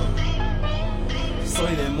Rico.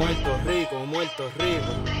 Soy de Muerto Rico, Muerto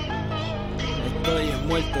Rico. Estoy en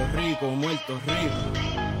Muerto Rico, Muerto Rico.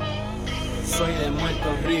 Soy de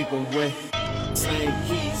Muerto Rico, güey. Same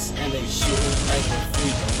keys and they shoot like a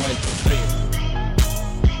freak. Muerto Rico.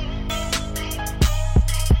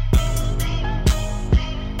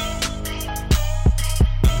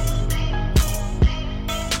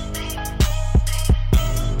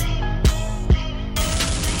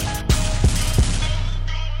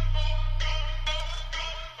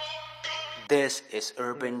 This is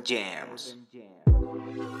Urban Jams.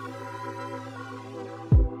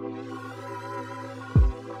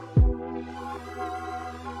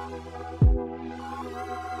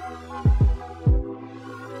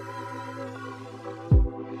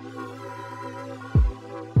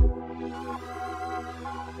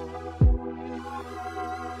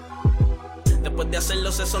 Después de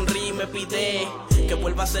hacerlo se sonríe y me pide que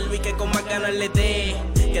vuelva a hacerlo y que con más ganas le dé.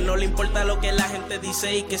 Que no le importa lo que la gente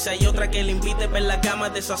dice y que si hay otra que le invite ver la cama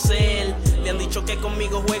deshacer. Le han dicho que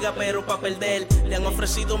conmigo juega pero pa' perder. Le han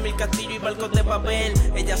ofrecido 1000 castillos y barcos de papel.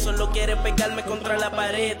 Ella solo quiere pegarme contra la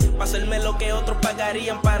pared, pa' hacerme lo que otros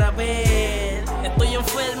pagarían para ver. Estoy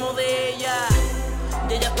enfermo de ella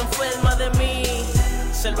y ella está enferma de mí.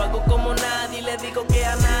 Se lo hago como nadie y le digo que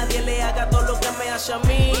a nadie le haga todo lo que me hace a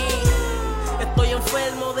mí. Estoy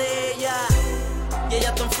enfermo de ella y ella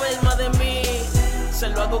está enferma de mí. Se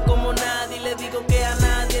lo hago como nadie y le digo que a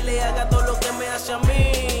nadie le haga todo lo que me hace a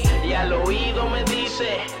mí. Y al oído me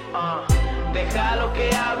dice, déjalo que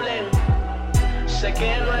hablen. Sé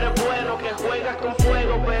que no eres bueno, que juegas con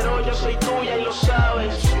fuego, pero yo soy tuya y lo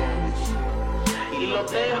sabes. Y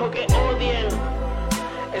los dejo que odien,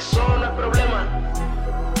 eso no es problema.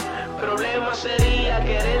 Problema sería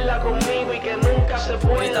quererla conmigo y que nunca se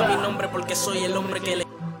pueda. Grita mi nombre porque soy el hombre que le...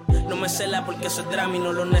 No me cela porque eso es drama y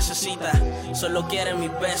no lo necesita. Solo quiere mis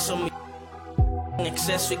besos, mi... en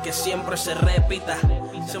exceso y que siempre se repita.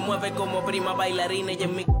 Se mueve como prima bailarina y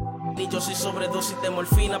en mi... Y yo soy sobredosis de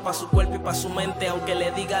morfina pa' su cuerpo y pa' su mente. Aunque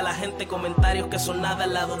le diga a la gente comentarios que son nada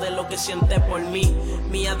al lado de lo que siente por mí.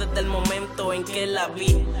 Mía desde el momento en que la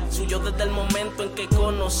vi, suyo desde el momento en que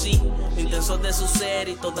conocí. Lo intenso de su ser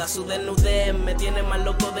y toda su desnudez me tiene más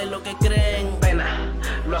loco de lo que creen. Pena,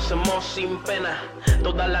 lo hacemos sin pena.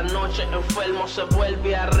 Toda la noche enfermo se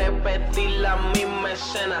vuelve a repetir la misma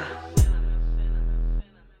escena.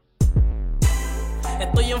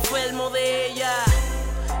 Estoy enfermo de ella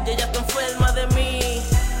y ella está enferma de mí.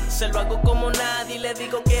 Se lo hago como nadie y le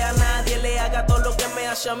digo que a nadie le haga todo lo que me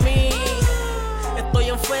hace a mí. Estoy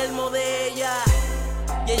enfermo de ella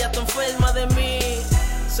y ella está enferma de mí.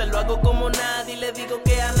 Se lo hago como nadie y le digo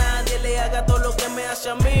que a nadie le haga todo lo que me hace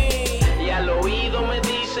a mí. Y al oído me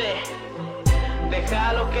dice,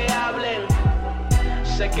 déjalo que hablen.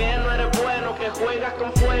 Sé que no eres bueno, que juegas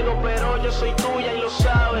con fuego, pero yo soy tuya y lo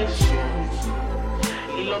sabes.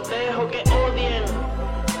 Y los dejo que odien,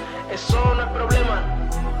 eso no es problema.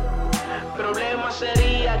 Problema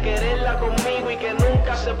sería quererla conmigo y que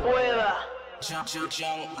nunca se pueda.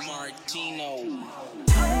 Martino.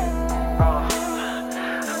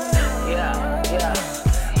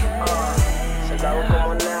 Se lo hago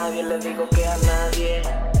como nadie, le digo que a nadie.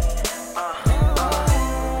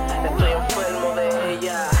 Estoy enfermo de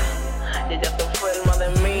ella y ella está enferma de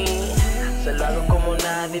mí. Se lo hago como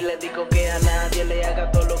nadie, le digo que a nadie le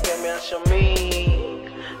haga todo lo que me hace a mí.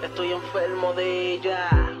 Estoy enfermo de ella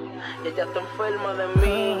y ella está enferma de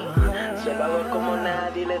mí. Se lo hago como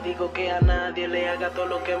nadie, le digo que a nadie le haga todo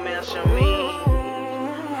lo que me hace a mí.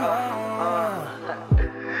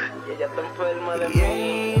 Y ella está enferma de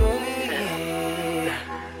mí.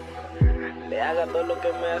 Le haga todo lo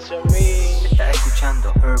que me hace a mí. Estás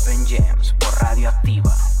escuchando Urban Jams por Radio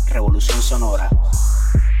Activa, Revolución Sonora.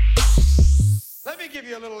 Let me give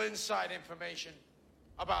you a little inside information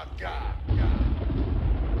about God.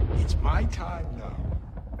 It's my time now.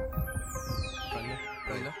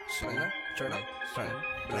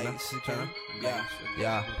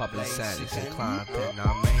 Yeah, public status inclined, you know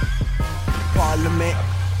what I mean? Parliament,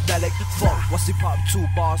 dialect, fuck, what's the pop 2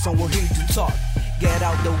 bars and we'll hear you talk. Get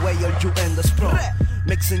out the way or you end the sprung.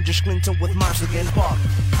 Mixing just Clinton with Mars again, pop.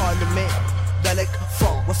 Parliament, dialect,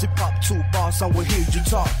 fuck, what's the pop 2 bars and we'll hear you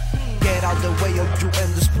talk. Get out the way or you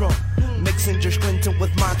end the sprung. Mixing George Clinton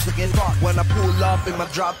with Marks again. When I pull up in my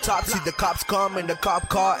drop top, see the cops come in the cop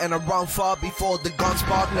car and I run far before the guns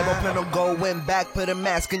spark. Never plan on going back, put a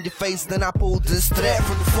mask in your face, then I pull this thread.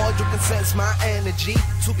 From the fall you can sense my energy.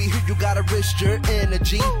 To be here you gotta risk your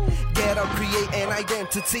energy. Get up, create an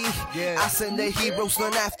identity. I send the heroes,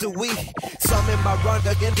 none after we. Some in my run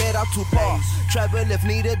again, get out to bar. Travel if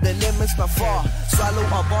needed, the limit's not far. Swallow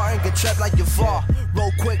a bar and get trapped like you fall.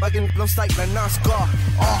 Roll quick, like in like NASCAR.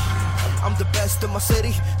 I'm the best in my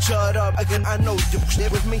city. Shut up, again, I know you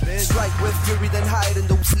shit with me. Strike with fury, then hide in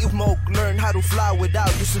the smoke. Learn how to fly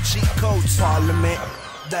without using cheat codes. Parliament,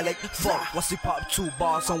 dialect, fuck. What's it pop 2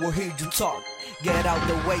 bars and we'll hear you talk. Get out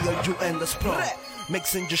the way or you end the sprung.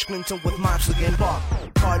 Mixing just Clinton with mimes again.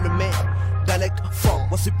 Parliament, dialect, fuck.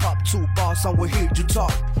 What's it pop 2 bars and we'll hear you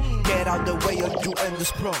talk. Get out the way or you end the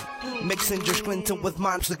sprung. Mixing just Clinton with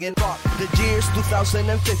mimes again. The year's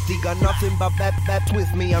 2050, got nothing but bap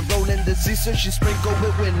with me. I'm rolling the season, she sprinkle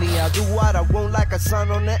with Whitney. I do what I want like a sun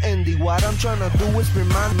on the Indy. What I'm trying to do is bring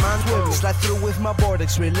mine with me. Slide through with my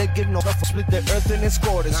vortex, really give no fuck. Split the earth in its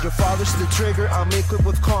quarters. Your father's the trigger, I'm equipped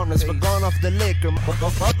with corners. But gone off the liquor,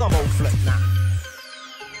 fuck the whole flip.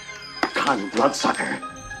 Con bloodsucker.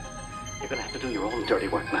 You're gonna have to do your own dirty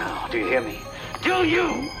work now. Do you hear me? Do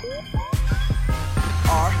you?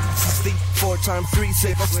 R64 times 3,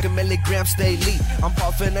 say fuck milligrams daily. I'm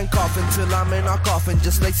puffing and coughing till I'm in a coffin,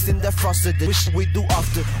 just laced in the frosted. Wish we do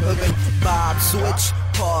often. Okay, Bob switch,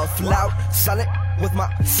 puff loud, silent with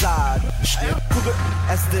my side. Cougar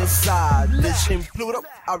as this side. This in Pluto,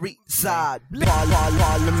 I reside.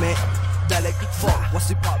 Parliament, dialect, fuck.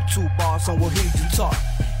 What's it pop 2 bars and we'll hear you talk.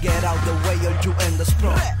 Get out the way or you end the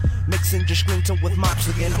sprung. Mixing just Clinton with mops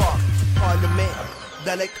again. Parliament,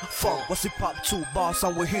 dialect, fuck. What's it pop 2 bars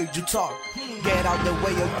and we'll hear you talk. Get out the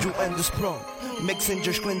way or you end the sprung. Mixing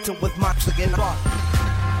just Clinton with mops again.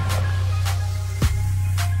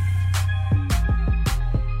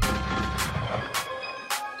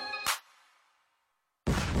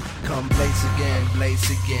 Come blaze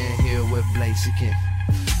again, here with Blaze again.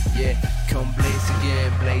 Yeah, come blaze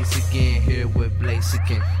again, here with Blaze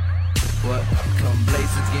again. What? Come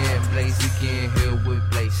blaze again, here with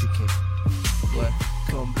Blaze again. What?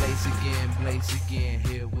 Come blaze again,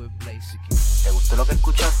 here with Blaze again. ¿Te gustó lo que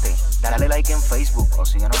escuchaste? Dale like en Facebook o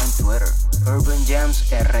síguenos en Twitter. Urban Jams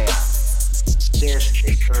RA. This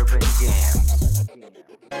is Urban Jams.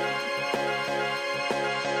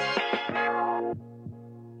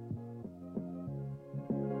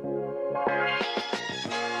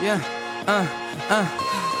 Yeah,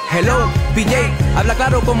 Hello, BJ, habla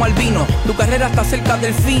claro como albino. Tu carrera está cerca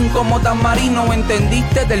del fin, como tan marino.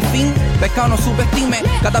 ¿Entendiste del fin? Pescado no subestime.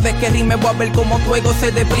 Cada vez que rime voy a ver cómo tu ego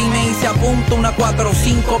se deprime. Y se apunta una 4 o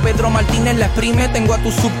 5, Pedro Martínez la exprime. Tengo a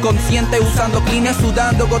tu subconsciente usando clines,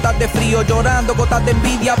 sudando gotas de frío, llorando gotas de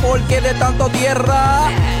envidia. Porque de tanto tierra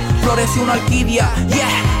floreció una orquídea, yeah.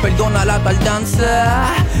 Perdona la tardanza,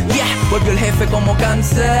 yeah. Volvió el jefe como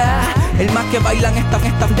cáncer. El más que bailan estas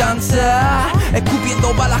danzas,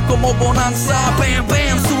 escupiendo balas como bonanza. Bam,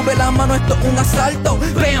 bam, sube la mano, esto es un asalto.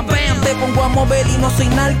 Bam, bam, te pongo a mover y no soy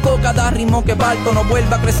narco. Cada ritmo que parto no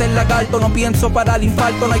vuelve a crecer lagarto. No pienso para el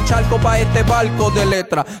infarto, no hay charco para este barco de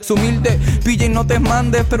letra. Su humilde PJ no te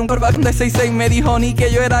mandes, pero un corbata de 6'6 me dijo ni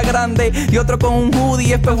que yo era grande. Y otro con un hoodie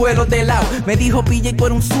y espejuelos de lado. Me dijo PJ tú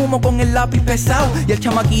eres un sumo con el lápiz pesado. Y el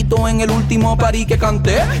chamaquito en el último party que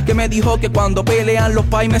canté, que me dijo que cuando pelean los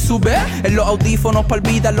pais me sube en los audífonos para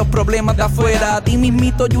olvidar los problemas de afuera. A ti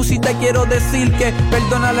mismito Juicy te quiero decir que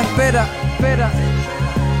perdona la espera,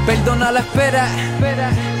 perdona la espera,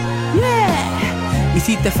 yeah. Y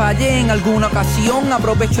si te fallé en alguna ocasión,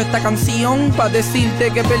 aprovecho esta canción para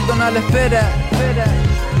decirte que perdona la espera,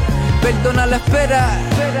 perdona la espera.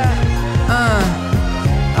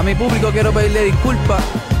 A mi público quiero pedirle disculpas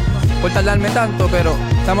por tardarme tanto, pero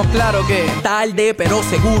estamos claros que tarde pero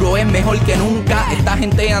seguro es mejor que nunca. Esta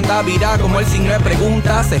gente anda virada como el signo de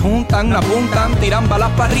pregunta. Se juntan, apuntan, tiran balas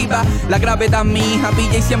para arriba. La gravedad mi hija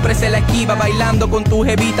pilla y siempre se la esquiva. Bailando con tu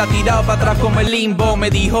jevita tirado para atrás como el limbo. Me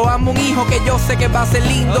dijo amo un hijo que yo sé que va a ser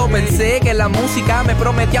lindo. Pensé que la música me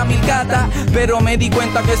prometía 1000 gatas, pero me di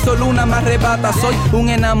cuenta que solo una me arrebata. Soy un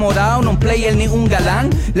enamorado, no un player ni un galán.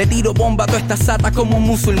 Le tiro bomba a toda esta sata como un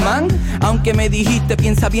musulmán. Aunque me dijiste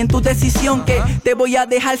piensa bien tu decisión, que te voy a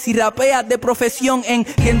dejar si rapeas de profesión.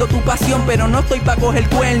 Entiendo tu pasión, pero no estoy pa' coger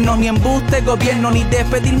cuernos, ni embuste gobierno, ni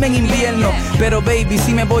despedirme en invierno. Pero baby,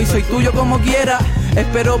 si me voy soy tuyo como quiera.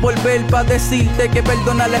 Espero volver pa' decirte que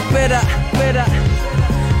perdona la espera,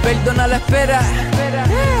 perdona la espera.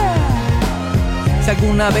 Si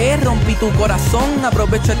alguna vez rompí tu corazón,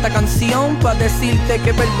 aprovecho esta canción pa' decirte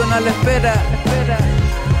que perdona la espera,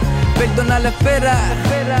 perdona la espera.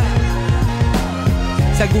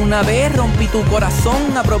 Si Si alguna vez rompí tu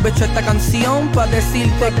corazón, aprovecho esta canción para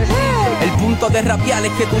decirte el punto de rapial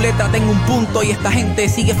es que tu letra tenga un punto y esta gente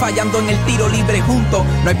sigue fallando en el tiro libre juntos.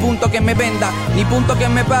 No hay punto que me venda, ni punto que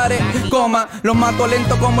me pare, coma, los mato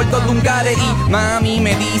lento como el Dundungare. Y mami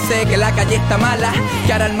me dice que la calle está mala,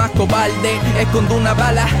 que ahora el más cobarde esconde una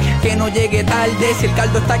bala, que no llegue tarde, si el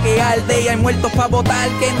caldo está que arde y hay muertos pa' votar,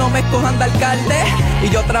 que no me escojan de alcalde. Y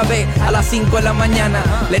yo otra vez a las 5 de la mañana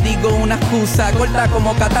le digo una excusa corta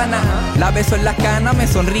como katana, la beso en las canas, me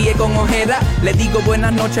sonríe con ojera, le digo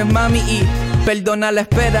buenas noches mami y perdona la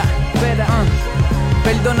espera,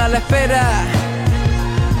 perdona la espera.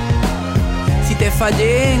 Si te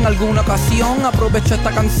fallé en alguna ocasión, aprovecho esta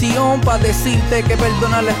canción para decirte que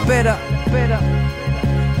perdona la espera,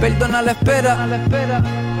 perdona la espera.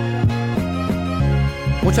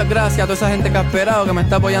 Muchas gracias a toda esa gente que ha esperado, que me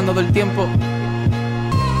está apoyando todo el tiempo.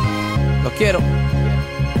 Los quiero.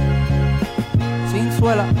 Sin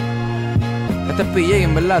suela. Este es PJ,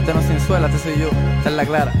 en verdad, este no es sin suela, este soy yo. Esta es la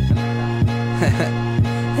clara.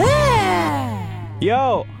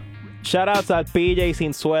 Yo, shoutouts al PJ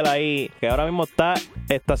sin suela ahí, que ahora mismo está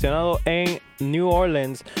estacionado en New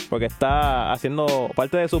Orleans porque está haciendo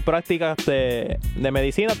parte de sus prácticas de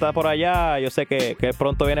medicina, está por allá. Yo sé que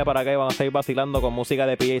pronto viene para acá y van a seguir vacilando con música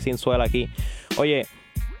de PJ sin suela aquí. Oye,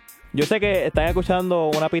 yo sé que están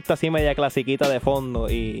escuchando una pista así media clasiquita de fondo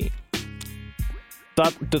y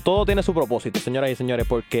todo tiene su propósito, señoras y señores,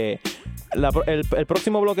 porque el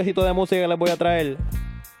próximo bloquecito de música que les voy a traer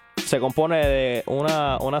se compone de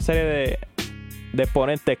una serie de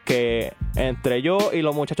exponentes que entre yo y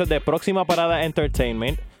los muchachos de Próxima Parada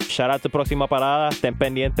Entertainment, shout out to Próxima Parada, estén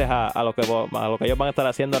pendientes a lo que ellos van a estar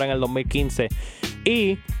haciendo ahora en el 2015.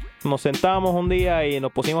 Y nos sentamos un día y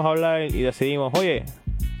nos pusimos a hablar y decidimos, oye,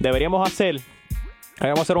 deberíamos hacer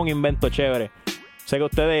un invento chévere. Sé que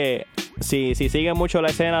ustedes, si siguen mucho la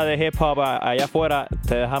escena de hip hop allá afuera,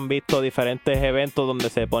 ustedes han visto diferentes eventos donde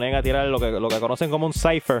se ponen a tirar lo que conocen como un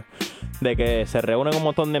cypher, de que se reúnen un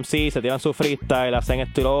montón de MCs, se tiran su freestyle, hacen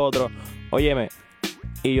esto y lo otro. Óyeme,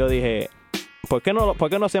 y yo dije, ¿por qué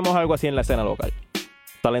no hacemos algo así en la escena local?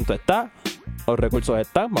 Talento está, los recursos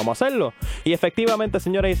están, vamos a hacerlo. Y efectivamente,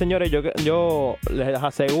 señoras y señores, yo les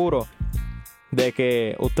aseguro de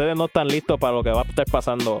que ustedes no están listos para lo que va a estar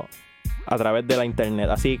pasando a través de la internet.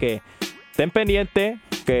 Así que estén pendientes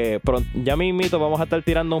que ya mismito vamos a estar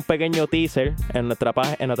tirando un pequeño teaser en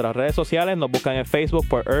nuestras redes sociales. Nos buscan en Facebook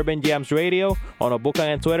por Urban Jams Radio o nos buscan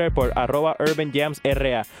en Twitter por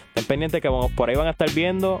 @UrbanJamsRA. Estén pendientes que por ahí van a estar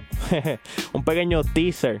viendo un pequeño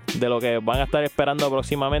teaser de lo que van a estar esperando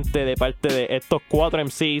próximamente de parte de estos 4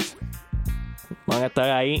 MCs. Van a estar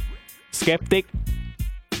ahí Skeptic,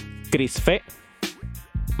 Chris Fe,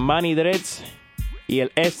 Manny Dreads y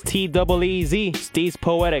el STEEZ, Steez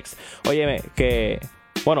Poetics. Óyeme,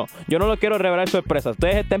 bueno, yo no lo quiero revelar sorpresas.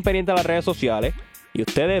 Ustedes estén pendientes a las redes sociales y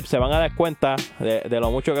ustedes se van a dar cuenta de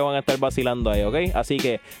lo mucho que van a estar vacilando ahí, ¿ok? Así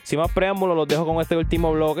que, sin más preámbulos, los dejo con este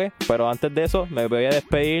último bloque. Pero antes de eso, me voy a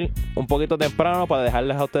despedir un poquito temprano para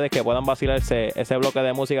dejarles a ustedes que puedan vacilarse ese bloque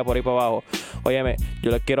de música por ahí para abajo. Óyeme,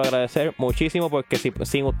 yo les quiero agradecer muchísimo porque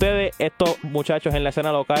sin ustedes, estos muchachos en la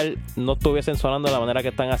escena local no estuviesen sonando de la manera que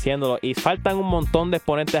están haciéndolo. Y faltan un montón de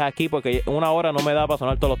exponentes aquí porque una hora no me da para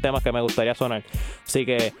sonar todos los temas que me gustaría sonar. Así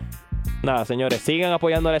que, nada, señores, sigan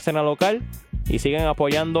apoyando la escena local y siguen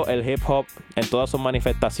apoyando el hip hop en todas sus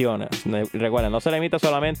manifestaciones. Recuerden, no se limita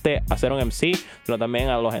solamente a ser un MC, sino también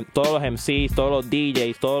a todos los MCs, todos los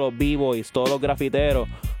DJs, todos los b-boys, todos los grafiteros.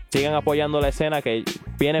 Sigan apoyando la escena, que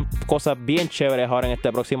vienen cosas bien chéveres ahora en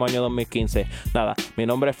este próximo año 2015. Nada, mi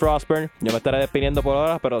nombre es Frostburn. Yo me estaré despidiendo por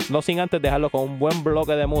ahora, pero no sin antes dejarlo con un buen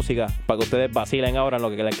bloque de música para que ustedes vacilen ahora en lo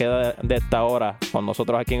que les queda de esta hora con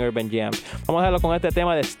nosotros aquí en Urban Jams. Vamos a dejarlo con este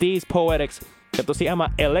tema de Steez Poetics, que esto se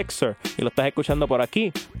llama Elixir, y lo estás escuchando por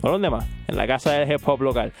aquí. ¿Por dónde más? En la casa del hip hop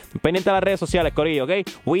local. Pendiente de las redes sociales, corillo, ¿ok?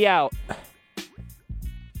 We out.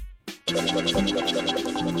 Yo,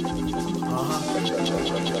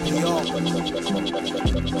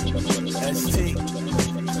 ST.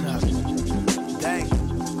 Dang,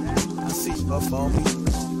 I see stuff on me.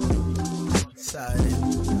 Side it.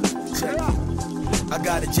 Check it. I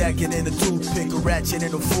got a jacket and a toothpick, a ratchet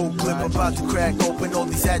and a full clip. I'm about to crack open all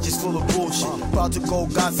these hatches full of bullshit. About to go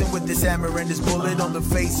gossip with this hammer and this bullet on the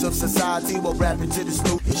face of society while rapping to the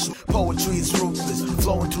snoopish. Poetry is ruthless,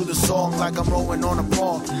 flowing through the song like I'm rowing on a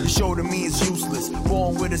pond. The show to me is useless.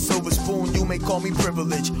 Born with a silver spoon, you may call me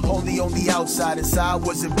privileged. Only on the outside, inside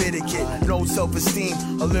was a bitter kid. No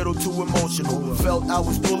self-esteem, a little too emotional. Felt I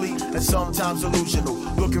was bullied and sometimes delusional.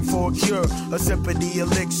 Looking for a cure, a sip of the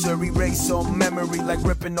elixir, erase all memories. beat like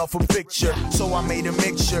ripping off a picture. So I made a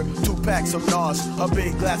mixture, 2 packs of NOS, a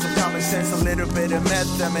big glass of common sense, a little bit of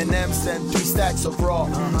meth, M&M's, and 3 stacks of raw.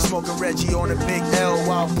 Smoking Reggie on a big L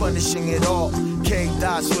while punishing it all.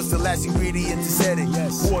 K-Dots was the last ingredient to set it.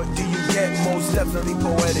 What do you get? Most definitely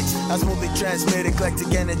poetics. I smoothly transmit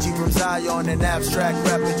eclectic energy from Zion, an abstract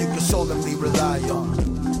rapper you can solemnly rely on.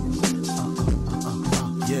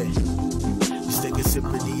 Yeah, just take a sip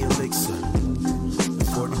of the elixir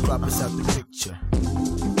before the crop is out the picture.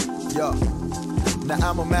 Yo.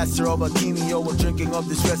 Now I'm a master of alchemy, while drinking of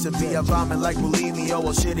this recipe. I vomit like bulimia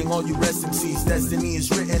while shitting all you rest MCs. Destiny is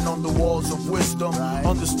written on the walls of wisdom.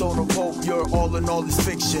 On the stone of hope, you're all in all this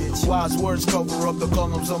fiction. Wise words cover up the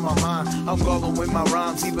columns of my mind. I'm going with my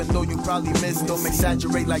rhymes, even though you probably missed them.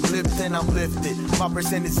 Exaggerate like Lipton, I'm lifted. My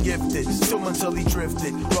percent is gifted, still until he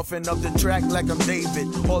drifted. Roughing up the track like I'm David.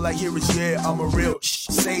 All I hear is yeah, I'm a real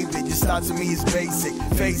save it. Your style to me is basic,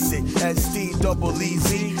 face it.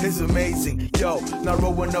 S-T-double-E-Z is amazing. Yo, now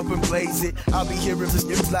rolling up and blaze it. I'll be hearing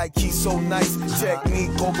this like he's so nice.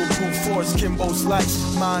 Technique over brute force, Kimbo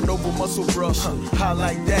slice. Mind over muscle brush, I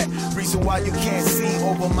like that. Reason why you can't see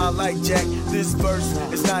over my light jack. This verse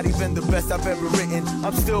is not even the best I've ever written.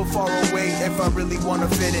 I'm still far away if I really wanna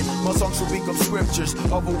fit in. My songs will become scriptures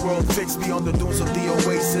of a world fixed beyond the dunes of the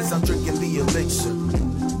oasis. I'm drinking the elixir.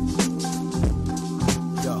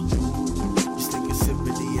 Yo, just take a sip of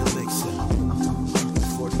the elixir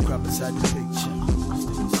before the crop inside the picture.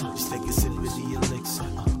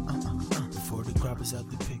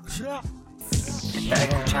 Estás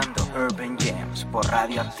escuchando Urban Jams por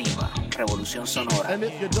Radio Activa, Revolución Sonora. And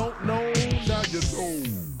if you don't know, now you know.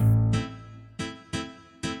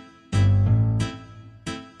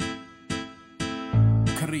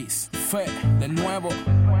 Chris, Fe, de nuevo.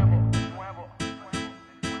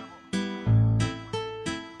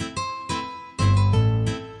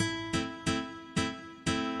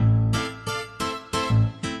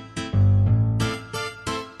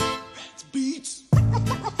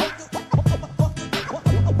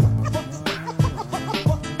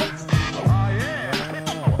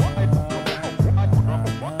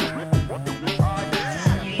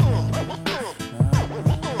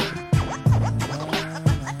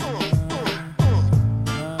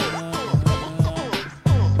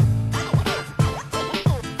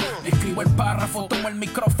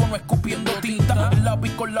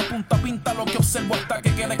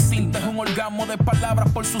 De palabras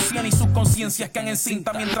por su cien y sus conciencias que han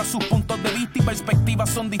encinta, mientras sus puntos de vista y perspectivas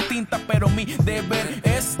son distintas, pero mi deber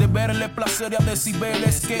es de verle placer a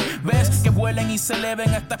decibeles que ves que vuelen y se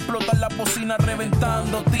eleven hasta explotar la bocina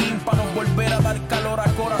reventando tímpanos, volver a dar calor a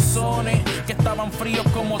corazones que estaban fríos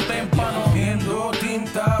como témpanos. Escupiendo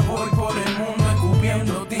tinta, voy por el mundo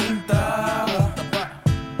escupiendo tinta.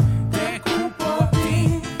 Te escupo a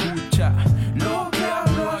ti, escucha lo que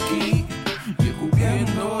hablo aquí, y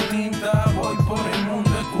escupiendo tinta voy por el mundo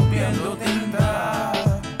escupiendo tinta.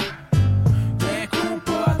 Te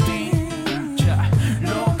escupo a ti, escucha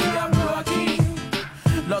lo que hablo aquí.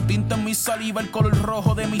 La tinta en mi saliva, el color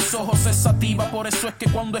rojo de mis ojos se sativa. Por eso es que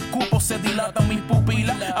cuando escupo se dilatan mis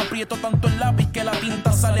pupilas. Aprieto tanto el lápiz que la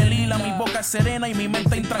tinta sale lila. Mi boca es serena y mi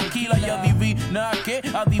mente intranquila. Y adivina qué,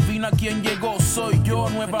 adivina quién llegó. Soy yo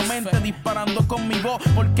nuevamente disparando con mi voz,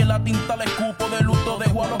 porque la tinta la escupo de luto.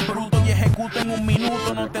 Dejo a los brutos y ejecuto en un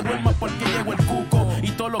minuto. No te duermas porque llegó el cuco,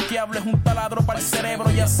 y todo lo que hablo es un taladro para el cerebro.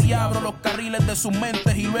 Y así abro los carriles de sus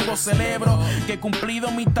mentes y luego celebro que he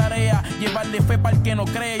cumplido mi tarea, llevarle fe para el que no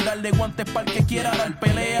cree y darle guantes para el que quiera dar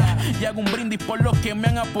pelea. Y hago un brindis por los que me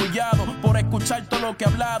han apoyado, por escuchar todo lo que he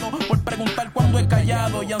hablado, por preguntar cuando he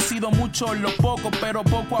callado. Y han sido muchos los pocos, pero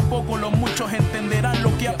poco a poco los muchos entenderán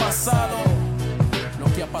lo que ha pasado. Lo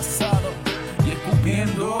que ha pasado. Y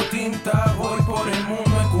escupiendo tinta voy por el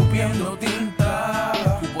mundo escupiendo tinta.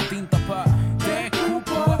 Escupo tinta pa, te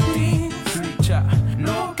escupo a ti, escucha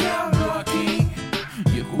lo que hablo aquí.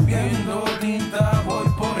 Y escupiendo tinta voy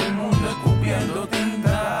por el mundo escupiendo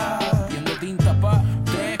tinta. Escupiendo tinta pa,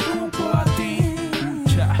 te escupo a ti,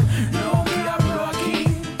 escucha lo que hablo aquí.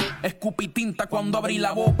 Escupí tinta cuando abrí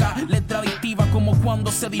la boca, letra adictiva como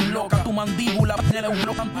cuando se disloca tu mandíbula.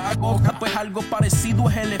 Pues algo parecido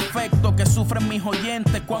es el efecto que sufren mis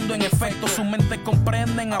oyentes cuando en efecto su mente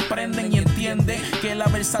comprenden, aprenden y entienden que la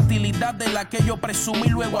versatilidad de la que yo presumo y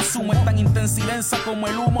luego asumo es tan intensa como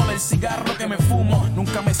el humo del cigarro que me fumo.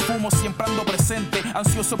 Nunca me esfumo como siempre ando presente,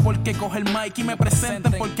 ansioso porque coge el mic y me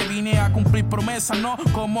presenten, porque vine a cumplir promesas, no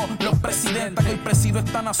como los presidentes. Que hoy presido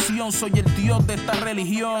esta nación, soy el dios de esta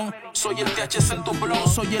religión, soy el THC en tu blog,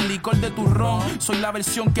 soy el licor de tu ron, soy la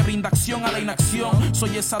versión que brinda acción a la inacción,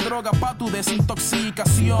 soy esa droga pa' tu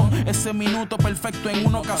desintoxicación, ese minuto perfecto en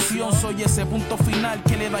una ocasión, soy ese punto final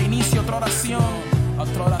que le da inicio a otra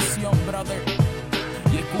oración, brother.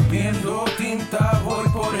 Y escupiendo tinta, voy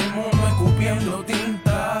por el mundo escupiendo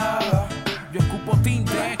tinta. Yo escupo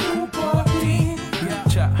tinta, escupo a ti.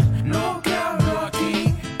 Escucha lo que hablo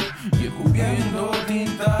aquí. Y escupiendo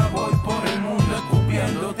tinta, voy por el mundo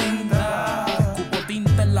escupiendo tinta. Escupo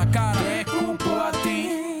tinta en la cara, escupo a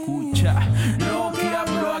ti. Escucha lo que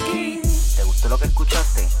hablo aquí. ¿Te gustó lo que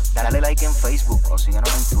escuchaste? Dale like en Facebook o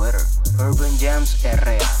síguenos en Twitter. Urban Jams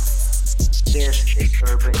RA. This is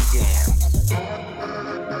Urban Jams.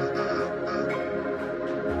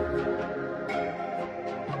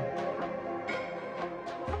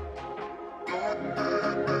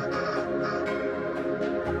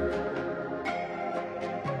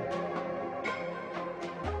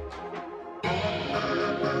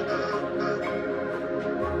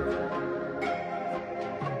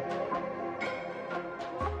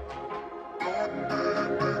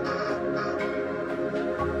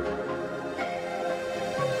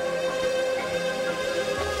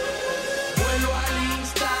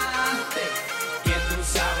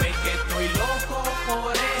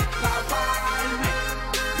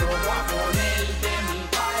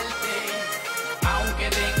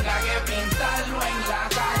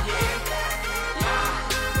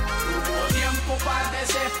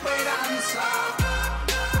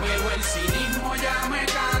 Pero el cinismo ya me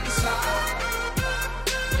cansa.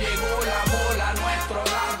 Llegó la bola a nuestro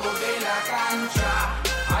lado de la cancha.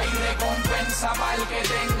 Hay recompensa para el que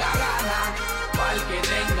tenga ganas, para el que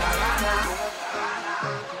tenga ganas.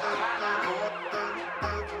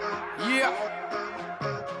 Yeah,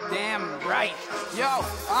 damn right. Yo,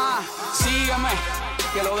 sígueme,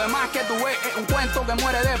 que lo demás que tú ves es un cuento que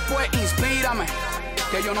muere después. Inspírame,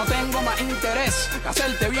 que yo no tengo más interés que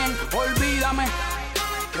hacerte bien, olvídame.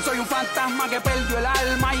 Que soy un fantasma que perdió el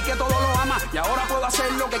alma y que todo lo ama. Y ahora puedo hacer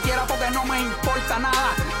lo que quiera porque no me importa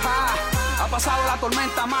nada. Ha pasado la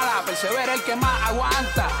tormenta mala, persevera el que más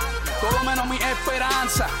aguanta. Todo menos mi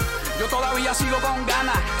esperanza, yo todavía sigo con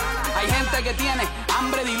ganas. Hay gente que tiene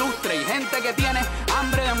hambre de ilustre y gente que tiene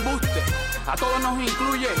hambre de embuste. A todos nos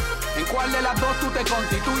incluye, ¿en cuál de las dos tú te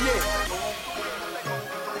constituyes?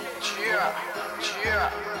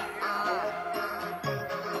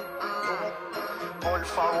 Por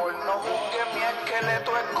favor no juzgues mi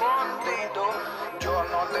esqueleto escondido. Yo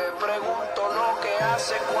no te pregunto lo que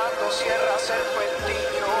haces cuando cierras el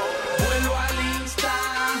pestillo. Vuelvo al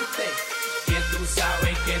instante, que tú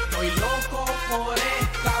sabes que estoy loco por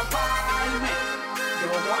escaparme. Yo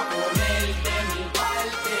voy a poner de mi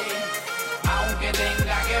parte, aunque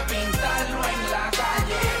tenga que pintarlo en la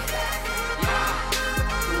calle. Ya,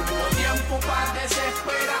 tuvo tiempo para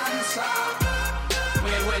desesperanza,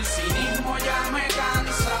 pero el cinismo ya me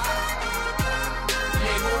cansa.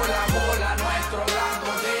 Llegó la bola a nuestro lado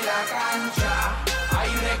de la cancha.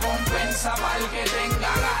 Hay recompensa para el que tenga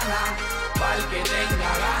ganas, para el que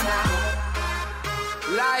tenga ganas.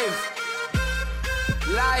 Life.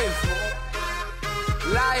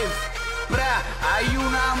 Hay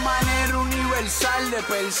una manera universal de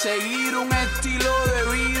perseguir un estilo de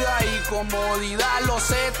vida y comodidad.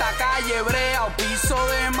 Loseta, calle, brea o piso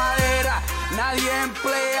de madera, nadie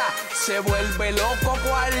emplea. Se vuelve loco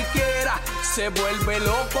cualquiera, se vuelve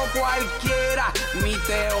loco cualquiera. Mi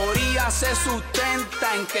teoría se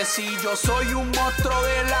sustenta en que si yo soy un monstruo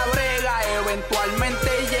de la brega, eventualmente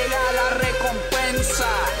llega la recompensa.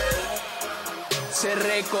 Se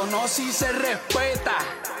reconoce y se respeta.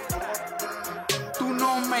 Tú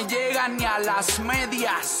no me llegas ni a las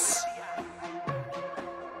medias.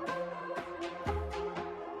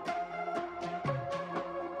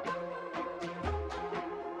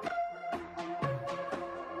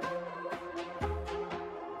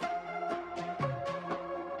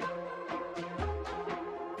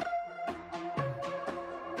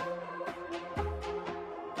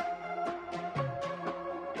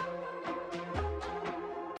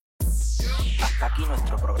 Hasta aquí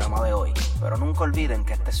nuestro programa de hoy, pero nunca olviden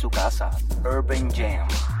que esta es su casa, Urban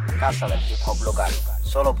Jams, casa del hip hop local,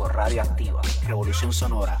 solo por Radio Activa, Revolución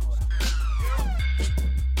Sonora.